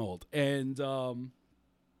 yes, I'm old. And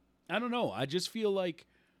I don't know. I just feel like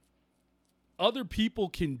other people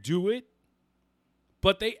can do it,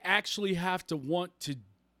 but they actually have to want to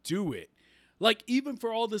do it. Like, even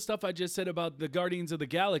for all the stuff I just said about the Guardians of the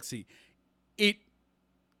Galaxy, it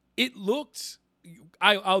looked,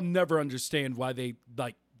 I'll never understand why they,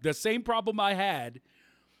 like, the same problem I had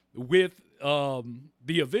with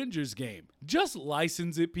the Avengers game. Just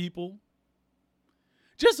license it, people.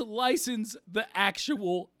 Just license the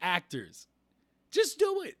actual actors. Just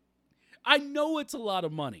do it. I know it's a lot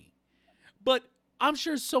of money, but I'm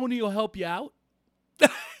sure Sony will help you out.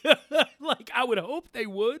 Like, I would hope they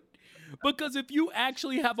would. Because if you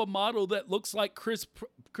actually have a model that looks like Chris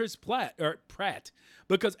Pratt,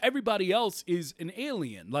 because everybody else is an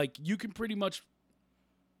alien, like you can pretty much,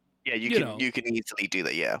 Yeah, you can easily do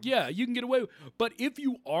that. Yeah, you can get away with. But if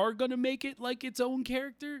you are gonna make it like its own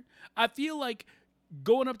character, I feel like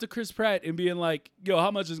going up to Chris Pratt and being like, "Yo,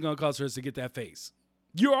 how much is it gonna cost for us to get that face?"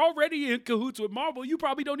 You're already in cahoots with Marvel. You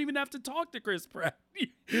probably don't even have to talk to Chris Pratt.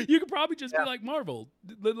 You could probably just be like, "Marvel,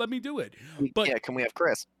 let me do it." But yeah, can we have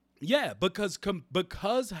Chris? yeah, because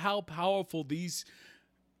how powerful these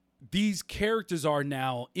characters are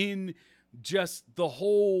now in just the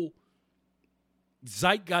whole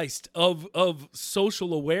zeitgeist of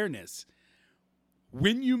social awareness.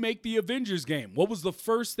 When you make the Avengers game, what was the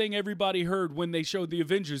first thing everybody heard when they showed the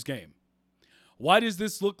Avengers game? Why does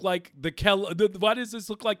this look like why does this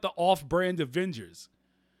look like the off-brand Avengers?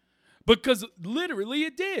 Because literally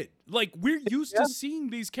it did. Like, we're used to seeing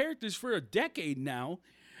these characters for a decade now,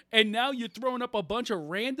 and now you're throwing up a bunch of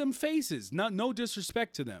random faces. No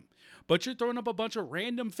disrespect to them, but you're throwing up a bunch of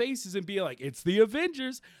random faces and being like, it's the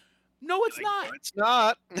Avengers. No, it's not. No, it's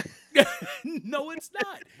not. No, it's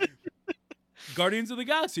not. Guardians of the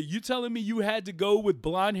Galaxy. You telling me you had to go with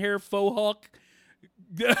blonde hair faux Hawk,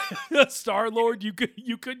 Star-Lord?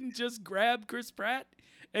 You couldn't just grab Chris Pratt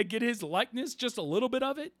and get his likeness, just a little bit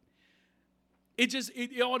of it?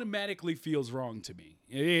 It automatically feels wrong to me.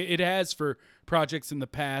 It has for projects in the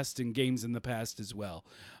past and games in the past as well.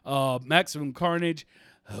 Maximum Carnage.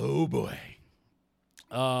 Oh boy.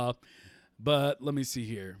 But let me see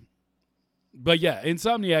here. But yeah,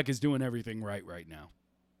 Insomniac is doing everything right now.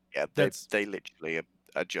 Yeah, they literally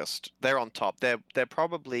are just, they're on top. They're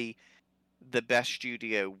probably the best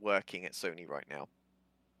studio working at Sony right now.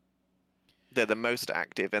 They're the most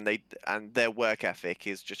active, and their work ethic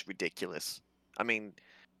is just ridiculous. I mean,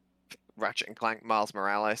 Ratchet and Clank, Miles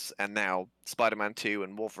Morales, and now Spider-Man 2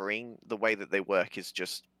 and Wolverine, the way that they work is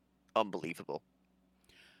just unbelievable.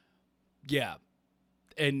 Yeah.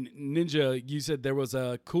 And Ninja, you said there was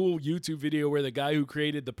a cool YouTube video where the guy who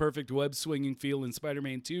created the perfect web swinging feel in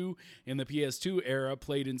Spider-Man 2 in the PS2 era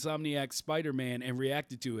played Insomniac Spider-Man and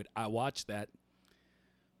reacted to it. I watched that.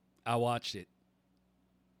 I watched it.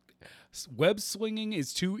 Web swinging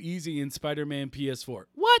is too easy in Spider-Man PS4.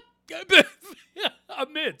 What?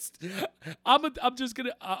 Amidst. I'm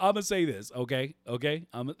gonna say this, okay?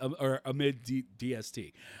 Or amid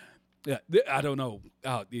DST. Yeah, I don't know.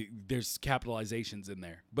 There's capitalizations in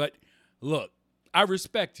there. But look, I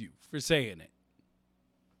respect you for saying it.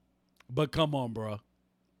 But come on, bro.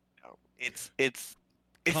 No, it's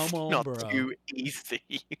come on, not bro. Too easy.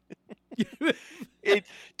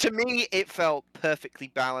 To me, it felt perfectly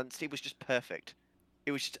balanced. It was just perfect.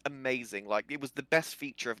 It was just amazing. Like, it was the best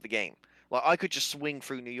feature of the game. Like, I could just swing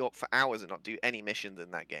through New York for hours and not do any missions in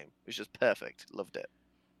that game. It was just perfect. Loved it.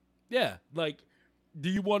 Yeah, like, do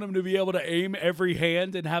you want him to be able to aim every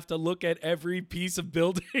hand and have to look at every piece of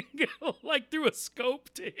building like through a scope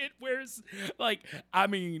to hit where's, like, I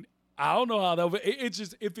mean, I don't know how that, it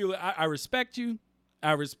just, it feels, I respect you.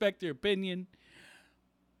 I respect your opinion.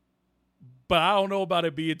 But I don't know about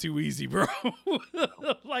it being too easy, bro.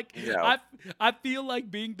 Like, yeah. I feel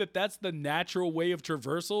like being that's the natural way of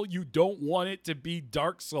traversal, you don't want it to be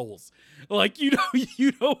Dark Souls. Like, you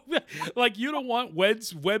don't want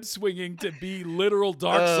web swinging to be literal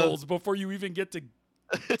Dark Souls before you even get to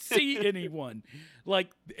see anyone.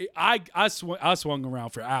 Like, I swung around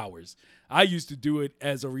for hours. I used to do it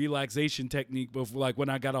as a relaxation technique before, like when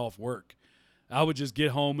I got off work. I would just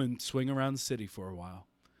get home and swing around the city for a while.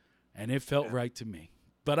 And it felt right to me.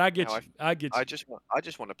 But I get you. I get you. I just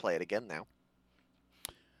want to play it again now.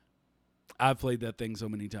 I've played that thing so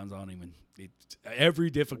many times. I don't even every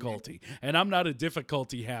difficulty. And I'm not a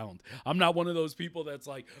difficulty hound. I'm not one of those people that's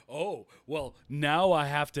like, oh, well, now I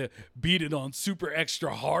have to beat it on super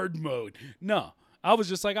extra hard mode. No. I was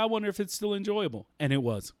just like, I wonder if it's still enjoyable. And it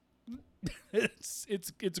was.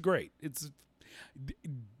 It's great. It's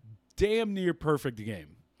damn near perfect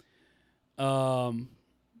game.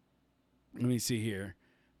 Let me see here.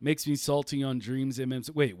 Makes me salty on Dreams MMs.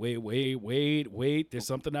 Wait. There's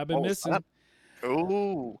something I've been missing.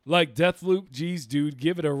 Oh. Like Deathloop. Geez, dude,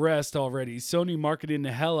 give it a rest already. Sony marketing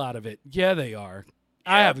the hell out of it. Yeah, they are.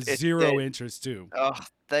 Yeah, I have zero interest too.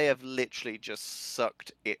 They have literally just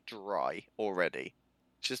sucked it dry already.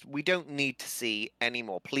 Just, we don't need to see any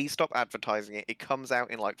more. Please stop advertising it. It comes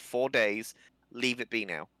out in like 4 days. Leave it be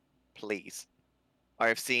now. Please. I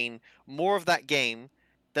have seen more of that game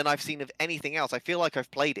than I've seen of anything else. I feel like I've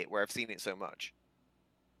played it where I've seen it so much.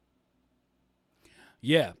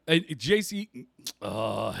 Yeah, and JC,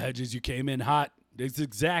 Hedges, you came in hot. That's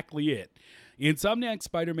exactly it. Insomniac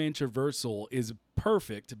Spider-Man Traversal is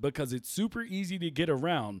perfect because it's super easy to get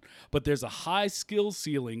around, but there's a high skill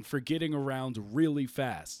ceiling for getting around really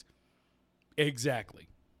fast. Exactly.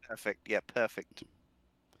 Perfect. Yeah, perfect.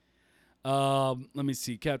 Let me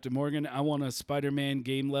see, Captain Morgan. I want a Spider-Man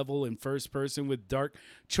game level in first person with dark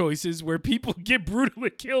choices where people get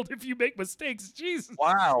brutally killed if you make mistakes. Jesus.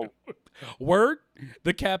 Wow. Word.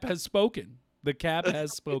 The cap has spoken. The cap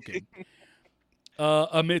has spoken.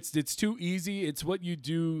 Amidst, it's too easy. It's what you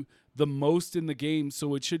do the most in the game,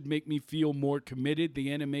 so it should make me feel more committed.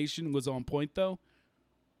 The animation was on point, though.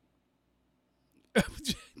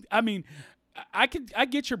 I mean, I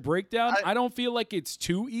get your breakdown. I don't feel like it's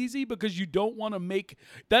too easy because you don't want to make.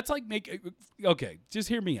 That's like okay, just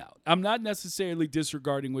hear me out. I'm not necessarily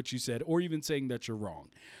disregarding what you said or even saying that you're wrong,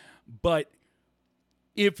 but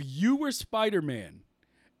if you were Spider-Man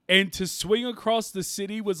and to swing across the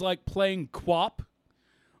city was like playing Quap,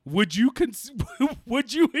 would you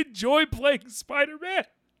would you enjoy playing Spider-Man?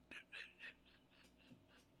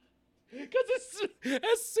 Because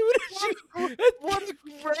as soon as you... What a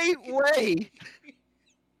great way!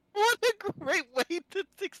 What a great way to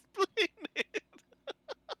explain it!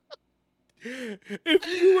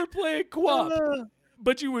 If you were playing Quap,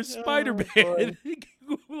 but you were Spider-Man,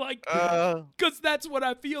 like, because that's what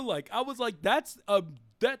I feel like. I was like, that's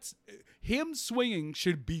him swinging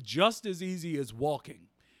should be just as easy as walking,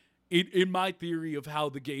 in my theory of how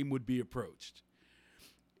the game would be approached.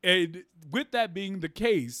 And with that being the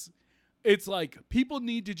case, it's like people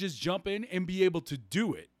need to just jump in and be able to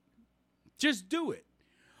do it. Just do it.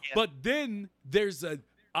 Yeah. But then there's a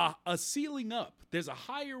ceiling up. There's a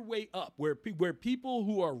higher way up where people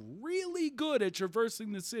who are really good at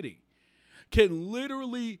traversing the city can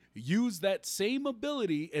literally use that same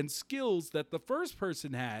ability and skills that the first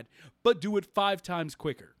person had, but do it 5 times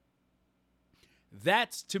quicker.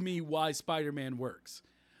 That's, to me, why Spider-Man works.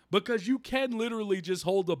 Because you can literally just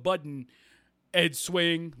hold a button and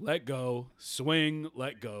swing, let go, swing,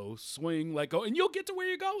 let go, swing, let go, and you'll get to where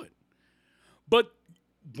you're going. But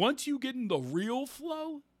once you get in the real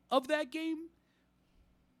flow of that game,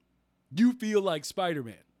 you feel like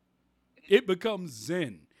Spider-Man. It becomes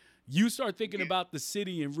zen. You start thinking about the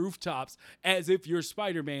city and rooftops as if you're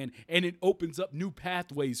Spider-Man, and it opens up new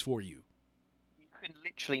pathways for you. You can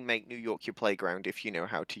literally make New York your playground if you know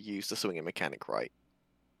how to use the swinging mechanic right.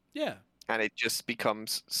 Yeah. And it just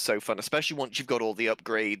becomes so fun, especially once you've got all the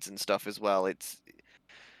upgrades and stuff as well. It's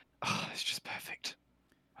just perfect.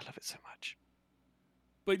 I love it so much.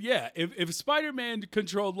 But yeah, if Spider-Man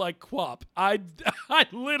controlled like Quap, I'd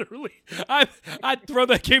literally throw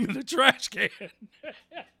that game in the trash can.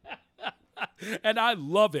 And I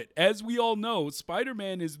love it. As we all know,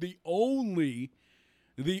 Spider-Man is the only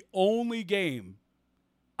game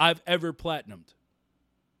I've ever platinumed.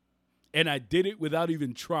 And I did it without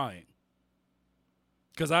even trying.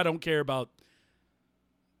 Because I don't care about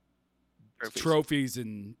trophies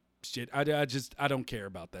and shit. I don't care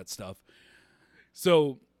about that stuff.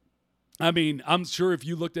 So, I mean, I'm sure if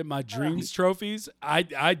you looked at my Dreams trophies, I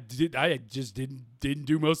just didn't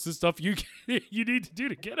do most of the stuff you need to do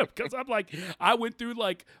to get them. Because I'm like, I went through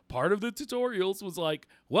like part of the tutorials was like,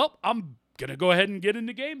 well, I'm gonna go ahead and get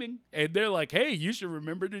into gaming, and they're like, hey, you should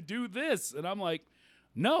remember to do this, and I'm like,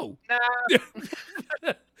 no.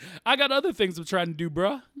 I got other things I'm trying to do,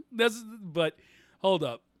 bruh. But hold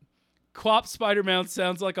up. Quap Spider-Man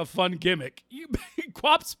sounds like a fun gimmick.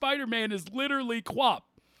 Quap Spider-Man is literally Quap.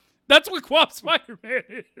 That's what Quap Spider-Man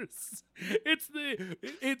is.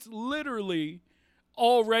 It's literally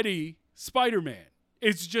already Spider-Man.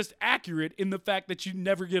 It's just accurate in the fact that you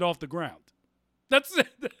never get off the ground. That's it.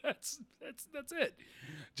 That's it.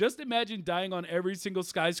 Just imagine dying on every single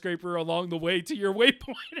skyscraper along the way to your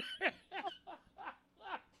waypoint.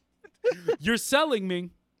 You're selling me.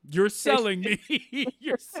 You're selling me.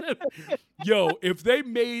 Yo, if they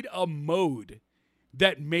made a mode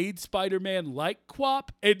that made Spider-Man like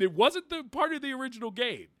Quap, and it wasn't the part of the original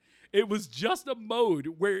game, it was just a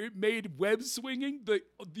mode where it made web swinging the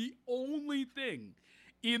only thing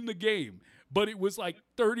in the game, but it was like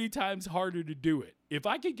 30 times harder to do it. If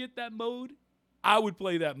I could get that mode, I would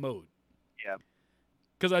play that mode. Yeah.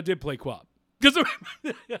 Because I did play Quap. Because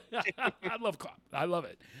I love Quap. I love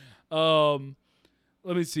it.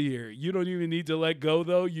 Let me see here. You don't even need to let go,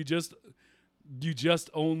 though. You just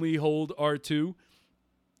only hold R2.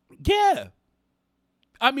 Yeah.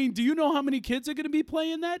 I mean, do you know how many kids are going to be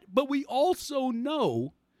playing that? But we also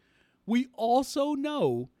know if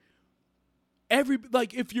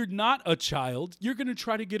you're not a child, you're going to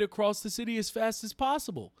try to get across the city as fast as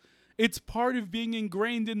possible. It's part of being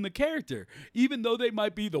ingrained in the character, even though they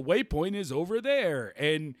might be the waypoint is over there.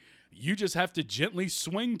 And you just have to gently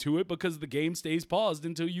swing to it because the game stays paused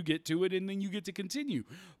until you get to it and then you get to continue.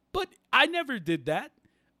 But I never did that.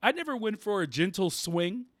 I never went for a gentle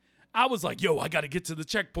swing. I was like, yo, I got to get to the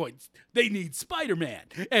checkpoints. They need Spider-Man.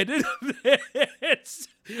 And and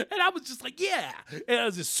I was just like, yeah. And I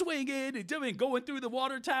was just swinging and going through the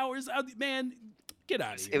water towers. Man, get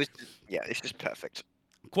out of here. It's just perfect.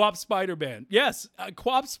 Quap Spider-Man. Yes,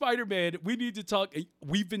 Quap Spider-Man. We need to talk.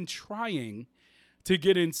 We've been trying to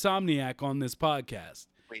get Insomniac on this podcast.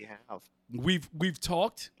 We have. We've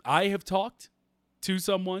talked. I have talked to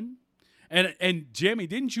someone. And Jamie,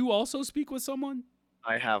 didn't you also speak with someone?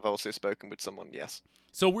 I have also spoken with someone, yes.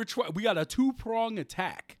 So we got a 2-prong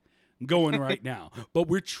attack going right now. But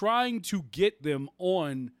we're trying to get them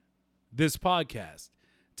on this podcast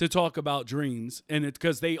to talk about Dreams, and it's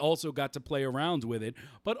because they also got to play around with it,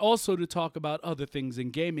 but also to talk about other things in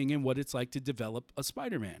gaming and what it's like to develop a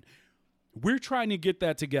Spider-Man. We're trying to get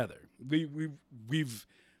that together.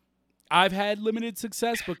 I've had limited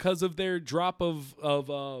success because of their drop of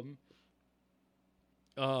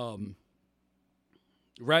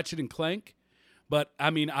Ratchet and Clank, but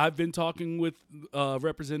I mean, I've been talking with a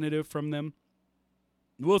representative from them.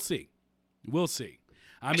 We'll see. I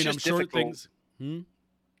mean, I'm sure difficult. things.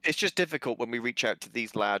 It's just difficult when we reach out to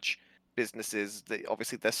these large businesses.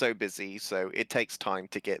 Obviously, they're so busy, so it takes time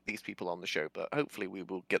to get these people on the show. But hopefully, we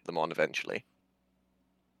will get them on eventually.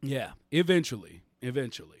 Yeah, eventually,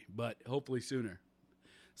 but hopefully sooner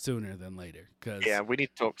than later. Cause yeah, we need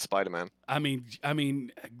to talk Spider-Man. I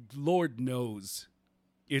mean, Lord knows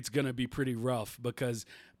it's gonna be pretty rough because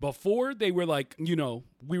before they were like,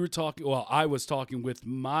 we were talking. Well, I was talking with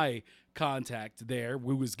my contact there,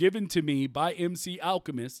 who was given to me by MC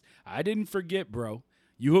Alchemist. I didn't forget, bro.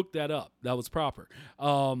 You hooked that up. That was proper.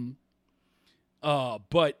 But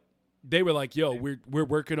they were like, yo, we're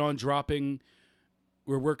working on dropping.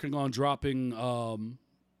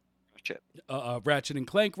 Ratchet and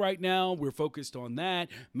Clank right now. We're focused on that.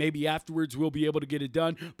 Maybe afterwards we'll be able to get it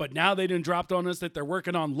done. But now they done dropped on us that they're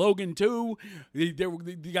working on Logan 2. They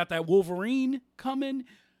got that Wolverine coming.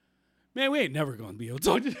 Man, we ain't never going to be able to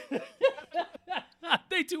talk to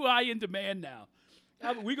They too high in demand now.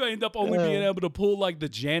 We're going to end up only being able to pull like the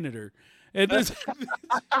janitor. And this,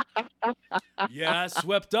 yeah, I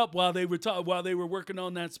swept up while they were working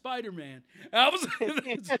on that Spider-Man.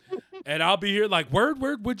 And I'll be here like, word,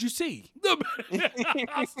 what'd you see?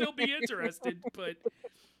 I'll still be interested, but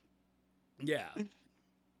yeah.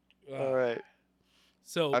 All right.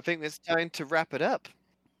 So I think it's time to wrap it up.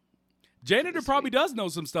 Janitor probably does know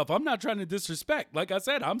some stuff. I'm not trying to disrespect. Like I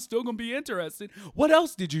said, I'm still going to be interested. What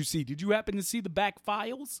else did you see? Did you happen to see the back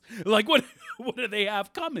files? Like, what do they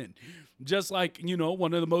have coming? Just like,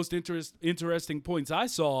 one of the most interesting points I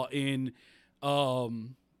saw in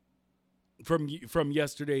from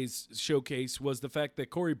yesterday's showcase was the fact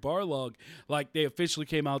that Cory Barlog, like, they officially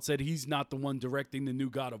came out and said he's not the one directing the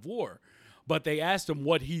new God of War. But they asked him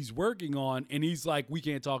what he's working on, and he's like, we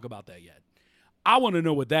can't talk about that yet. I want to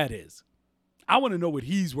know what that is. I want to know what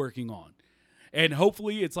he's working on. And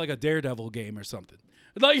hopefully it's like a Daredevil game or something.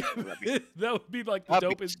 Like that would be like the That'd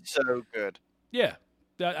dopest. Be so good. Yeah.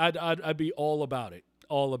 I'd be all about it.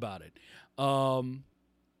 All about it.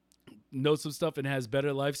 Know some stuff and has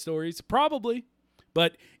better life stories? Probably.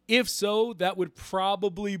 But if so, that would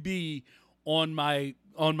probably be on my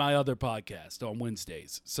other podcast on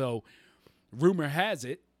Wednesdays. So rumor has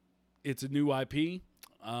it, it's a new IP.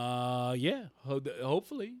 Yeah,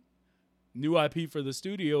 hopefully. New IP for the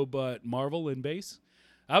studio, but Marvel and base.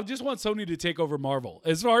 I just want Sony to take over Marvel.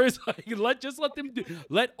 As far as like,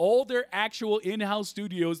 let all their actual in-house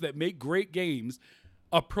studios that make great games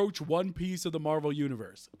approach one piece of the Marvel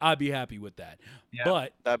universe. I'd be happy with that. Yeah,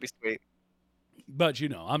 but that'd be sweet. But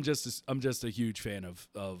I'm just a huge fan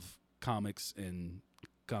of comics and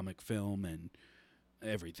comic film and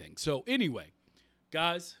everything. So anyway,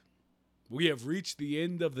 guys, we have reached the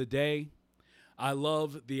end of the day. I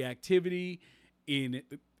love the activity in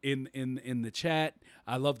the chat.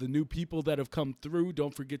 I love the new people that have come through.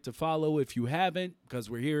 Don't forget to follow if you haven't, because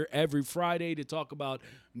we're here every Friday to talk about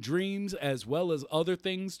Dreams as well as other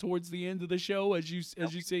things towards the end of the show, as you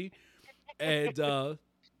see. And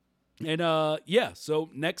yeah, so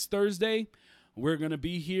next Thursday we're gonna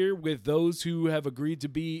be here with those who have agreed to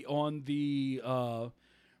be on the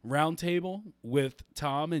roundtable with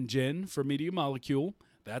Tom and Jen for Media Molecule.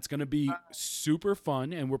 That's going to be super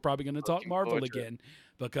fun, and we're probably going to talk Marvel again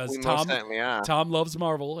because Tom loves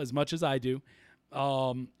Marvel as much as I do.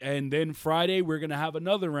 And then Friday, we're going to have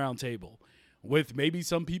another roundtable with maybe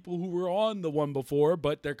some people who were on the one before,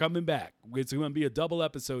 but they're coming back. It's going to be a double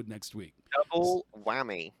episode next week. Double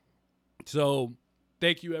whammy. So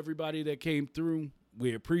thank you, everybody that came through.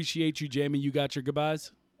 We appreciate you, Jamie. You got your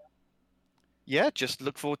goodbyes? Yeah, just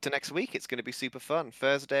look forward to next week. It's going to be super fun.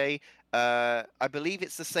 Thursday, I believe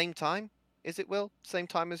it's the same time. Is it, Will? Same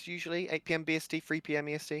time as usually, 8 p.m. BST, 3 p.m.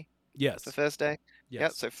 EST Yes. for Thursday? Yes. Yeah,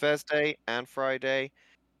 so Thursday and Friday.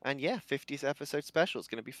 And yeah, 50th episode special. It's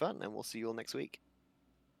going to be fun, and we'll see you all next week.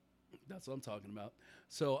 That's what I'm talking about.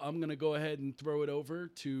 So I'm going to go ahead and throw it over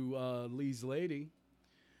to Lee's Lady.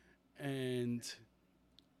 And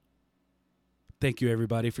thank you,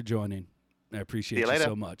 everybody, for joining. I appreciate you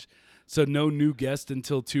so much. So no new guest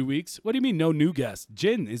until 2 weeks. What do you mean no new guest?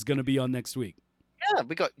 Jen is going to be on next week. Yeah,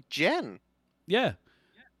 we got Jen. Yeah.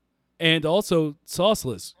 And also,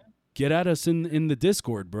 Sauceless, get at us in the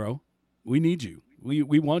Discord, bro. We need you.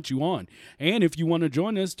 We want you on. And if you want to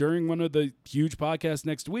join us during one of the huge podcasts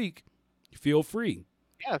next week, feel free.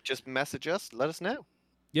 Yeah, just message us. Let us know.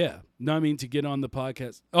 Yeah. No, I mean to get on the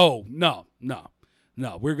podcast. Oh, no.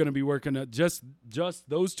 We're going to be working at just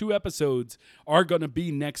those 2 episodes are going to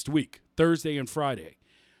be next week, Thursday and Friday.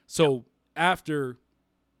 So after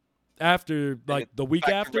like the week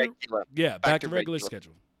after, back to regular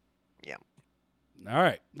schedule. Yeah. All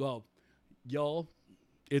right. Well, y'all,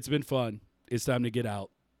 it's been fun. It's time to get out.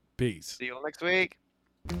 Peace. See you all next week.